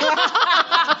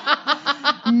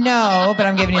 No, but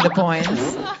I'm giving you the points.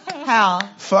 Hal.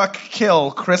 Fuck,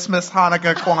 kill, Christmas,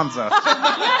 Hanukkah, Kwanzaa.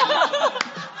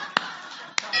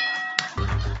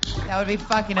 That would be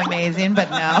fucking amazing, but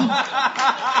no.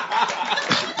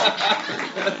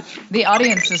 The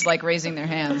audience is like raising their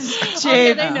hands.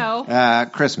 Okay, they know.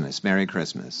 Christmas. Merry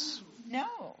Christmas. No.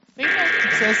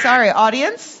 So sorry,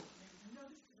 audience.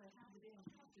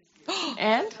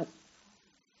 And?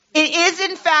 It is,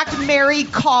 in fact, Merry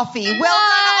Coffee. Well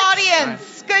done,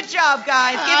 audience. Good job,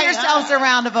 guys. Give yourselves a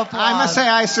round of applause. I must say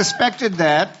I suspected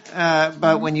that,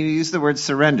 but when you used the word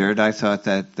surrendered, I thought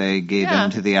that they gave in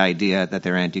to the idea that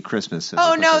they're anti-Christmas.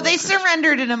 Oh, no, they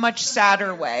surrendered in a much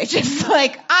sadder way. Just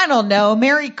like, I don't know,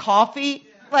 Merry Coffee.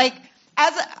 Like,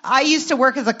 I used to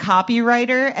work as a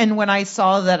copywriter, and when I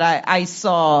saw that, I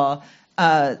saw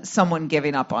someone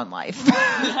giving up on life.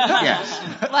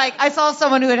 Yes. Like, I saw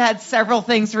someone who had several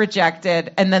things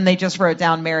rejected, and then they just wrote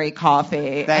down Merry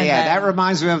Coffee. That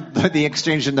reminds me of the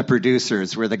exchange in The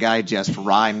Producers where the guy just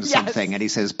rhymes something and he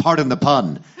says, "Pardon the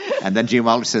pun," and then Gene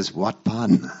Wilder says, "What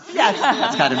pun?" Yes.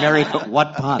 That's kind of Merry.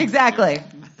 What pun? Exactly.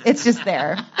 It's just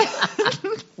there.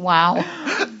 Wow.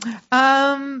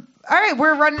 All right,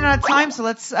 we're running out of time, so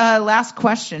let's last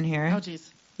question here. Oh, jeez.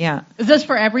 Yeah. Is this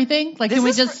for everything? Like, This can we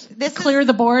is for- just this clear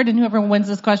the board and whoever wins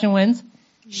this question wins?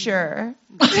 Sure.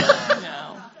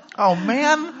 Oh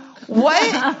man.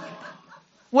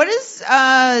 What is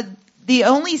the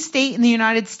only state in the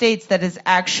United States that has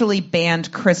actually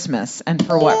banned Christmas, and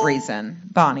for what reason?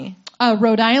 Bonnie.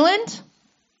 Rhode Island?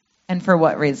 And for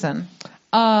what reason?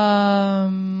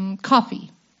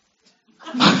 Coffee.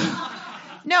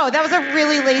 No, that was a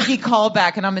really lazy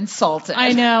callback, and I'm insulted.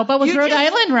 I know, but was You Rhode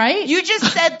just- Island right? You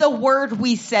just said the word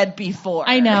we said before.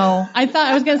 I know. I thought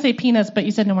I was going to say peanuts, but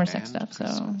you said no more sex stuff, so.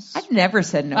 I've never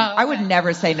said no. I would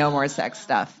never say no more sex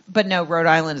stuff. But no, Rhode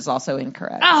Island is also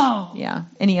incorrect. Oh. Yeah.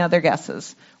 Any other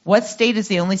guesses? What state is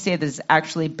the only state that has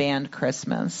actually banned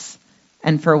Christmas?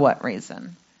 And for what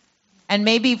reason? And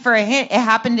maybe for a hint, it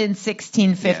happened in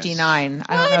 1659.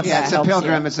 I don't know if Yeah, that it's a helps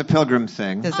pilgrim. you. It's a pilgrim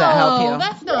thing. Does that help you? Oh,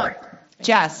 that's not.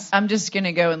 Jess. I'm just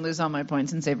gonna go and lose all my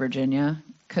points and say Virginia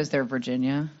because they're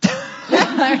Virginia.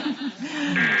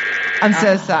 I'm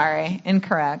so sorry.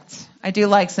 Incorrect. I do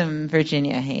like some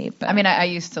Virginia hate. But I mean, I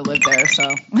used to live there, so.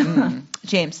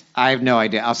 James. I have no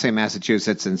idea. I'll say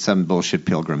Massachusetts and some bullshit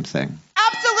pilgrim thing.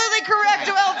 Absolutely correct.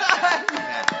 Well done.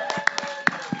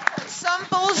 Some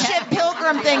bullshit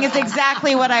pilgrim thing is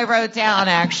exactly what I wrote down,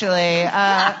 actually.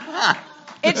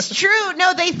 It's true.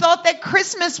 No, they thought that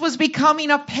Christmas was becoming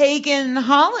a pagan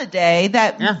holiday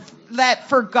that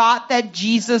forgot that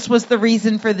Jesus was the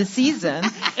reason for the season.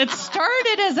 It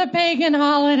started as a pagan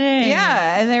holiday.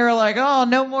 Yeah, and they were like, oh,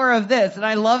 no more of this. And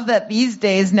I love that these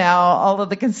days now all of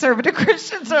the conservative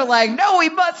Christians are like, no, we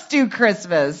must do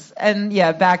Christmas. And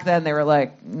yeah, back then they were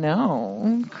like,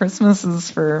 no, Christmas is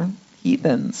for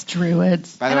Heathens.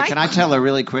 Druids. By the way, can I tell a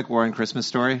really quick Warren Christmas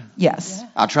story? Yes.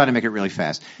 I'll try to make it really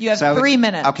fast. You have 3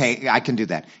 minutes. Okay, I can do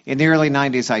that. In the early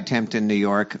 90s, I temped in New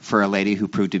York for a lady who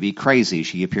proved to be crazy.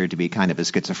 She appeared to be kind of a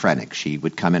schizophrenic. She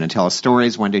would come in and tell us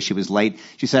stories. One day she was late.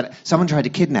 She said, someone tried to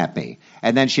kidnap me.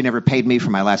 And then she never paid me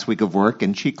for my last week of work,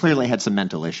 and she clearly had some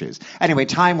mental issues. Anyway,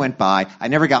 time went by. I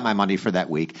never got my money for that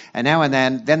week. And now and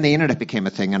then the internet became a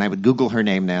thing, and I would Google her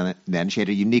name now and then. She had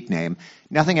a unique name.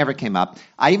 Nothing ever came up.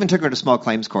 I even took her to small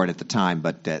claims court at the time.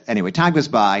 But anyway, time goes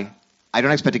by. I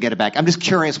don't expect to get it back. I'm just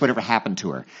curious whatever happened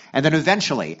to her. And then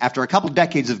eventually, after a couple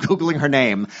decades of Googling her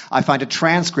name, I find a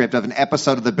transcript of an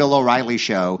episode of the Bill O'Reilly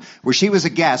Show where she was a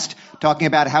guest talking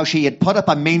about how she had put up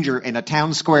a manger in a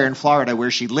town square in Florida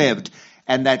where she lived.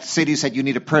 And that city said you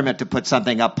need a permit to put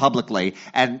something up publicly.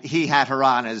 And he had her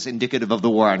on as indicative of the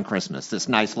war on Christmas, this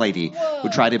nice lady who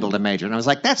tried to build a manger. And I was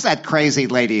like, that's that crazy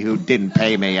lady who didn't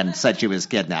pay me and said she was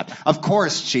kidnapped. Of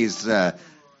course she's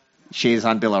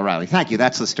on Bill O'Reilly. Thank you.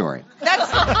 That's the story.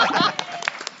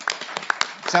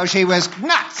 So she was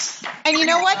nuts. And you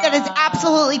know what? That is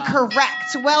absolutely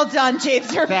correct. Well done, James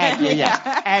Urbaniak. Thank you,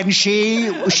 yeah. And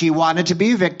she wanted to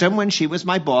be a victim when she was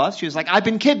my boss. She was like, I've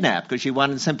been kidnapped, because she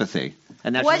wanted sympathy.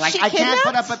 And then Was she was she like, I can't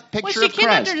put kidnapped? up a picture Was she of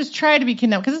kidnapped Crest. or just tried to be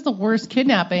kidnapped? Because it's the worst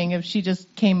kidnapping if she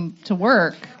just came to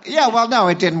work. Yeah, well, no,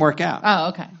 it didn't work out. Oh,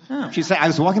 okay. She said, I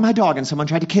was walking my dog and someone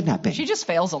tried to kidnap me. She just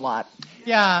fails a lot.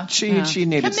 Yeah. She needed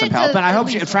Commit some to help, and I hope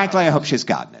at least frankly, I hope she's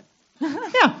gotten it. Yeah.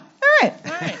 All right.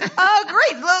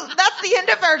 Great. Well, that's the end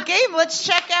of our game. Let's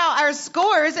check out our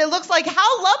scores. It looks like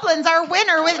Hal Lublin's our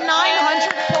winner with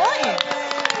 900 points.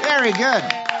 Very good.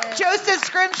 Joseph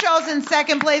Scrimshaw's in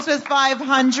second place with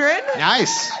 500.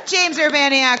 Nice. James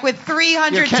Urbaniak with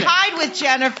 300, You're kidding. tied with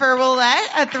Jennifer Willette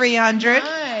at 300.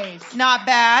 Nice. Not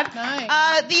bad.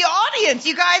 Nice. The audience,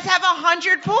 you guys have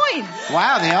 100 points.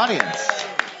 Wow, the audience.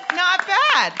 Not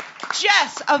bad.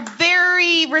 Jess, a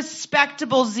very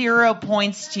respectable 0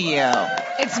 points to you.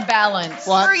 It's balanced.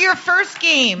 What? For your first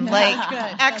game, like,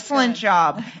 good. excellent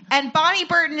job. And Bonnie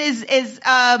Burton is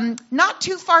not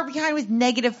too far behind with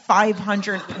negative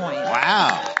 500 points.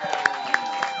 Wow.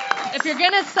 If you're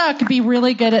going to suck, be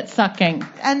really good at sucking.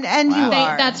 And you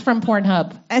are. That's from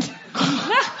Pornhub. And-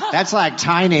 That's like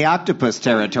tiny octopus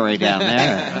territory down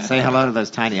there. Say hello to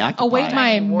those tiny octopi. Await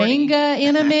my manga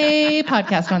anime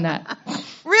podcast on that.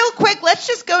 Real quick, let's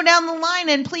just go down the line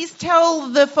and please tell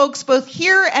the folks both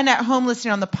here and at home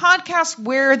listening on the podcast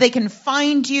where they can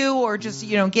find you, or just,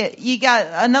 you got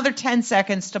another 10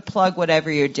 seconds to plug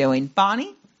whatever you're doing.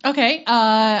 Bonnie? Okay.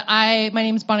 My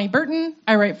name's Bonnie Burton.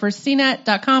 I write for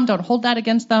CNET.com. Don't hold that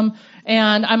against them.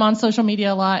 And I'm on social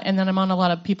media a lot, and then I'm on a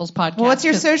lot of people's podcasts. Well, what's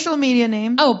your social media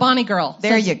name? Oh, Bonnie Girl.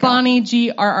 There you go. Bonnie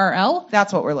GRRL.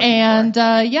 That's what we're looking And for.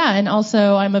 and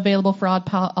also I'm available for all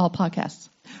podcasts.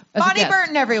 as a Bonnie guest.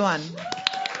 Burton, everyone.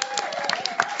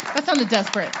 That sounded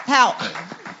desperate. Help.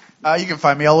 You can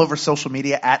find me all over social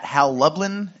media at Hal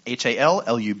Lublin,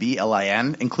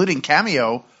 HALLUBLIN, including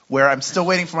Cameo, where I'm still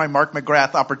waiting for my Mark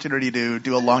McGrath opportunity to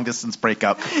do a long-distance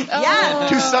breakup Yes.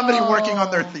 to somebody working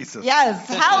on their thesis. Yes.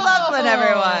 Hal Lublin,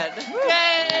 everyone.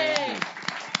 Yay!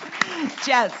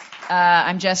 Jess.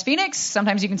 I'm Jess Phoenix.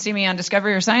 Sometimes you can see me on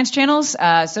Discovery or Science channels.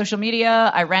 Social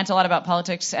media, I rant a lot about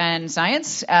politics and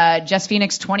science. Jess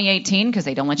Phoenix 2018, because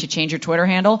they don't let you change your Twitter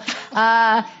handle.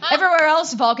 Everywhere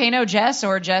else, Volcano Jess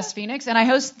or Jess Phoenix. And I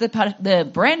host the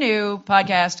brand new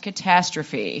podcast,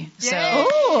 Catastrophe. So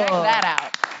check that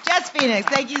out. Jess Phoenix,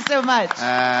 thank you so much.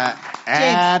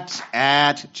 At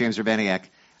James Urbaniak.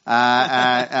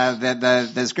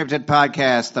 The scripted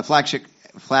podcast, the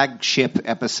flagship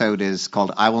episode is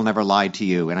called I Will Never Lie to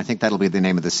You, and I think that'll be the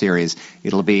name of the series.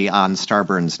 It'll be on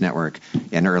Starburns Network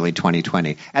in early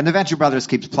 2020. And the Venture Brothers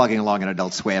keeps plugging along in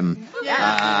Adult Swim.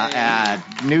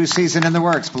 New season in the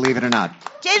works, believe it or not.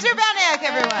 James Urbaniak,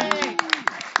 everyone.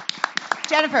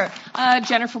 Jennifer.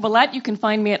 Jennifer Willette. You can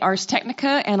find me at Ars Technica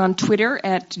and on Twitter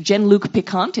at Jenluc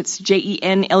Piquant. It's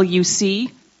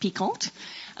JENLUC Piquant.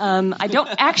 I don't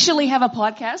actually have a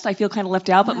podcast. I feel kind of left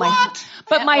out, but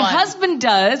my husband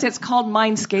does. It's called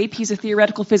Mindscape. He's a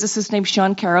theoretical physicist named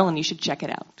Sean Carroll, and you should check it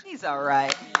out. He's all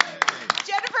right.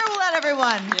 Jennifer Willette,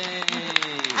 everyone.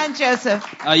 And Joseph.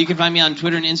 You can find me on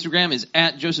Twitter and Instagram is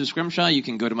at Joseph Scrimshaw. You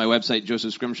can go to my website,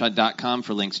 josephscrimshaw.com,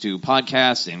 for links to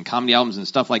podcasts and comedy albums and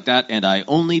stuff like that. And I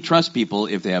only trust people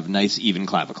if they have nice, even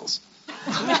clavicles.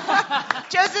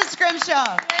 Joseph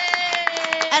Scrimshaw.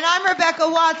 And I'm Rebecca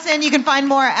Watson. You can find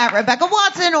more at Rebecca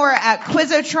Watson or at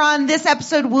Quizotron. This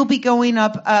episode will be going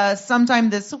up sometime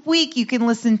this week. You can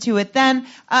listen to it then.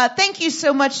 Thank you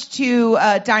so much to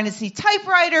Dynasty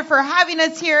Typewriter for having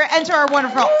us here, and to our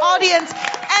wonderful audience,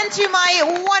 and and to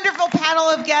my wonderful panel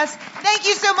of guests. Thank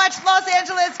you so much, Los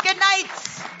Angeles. Good night.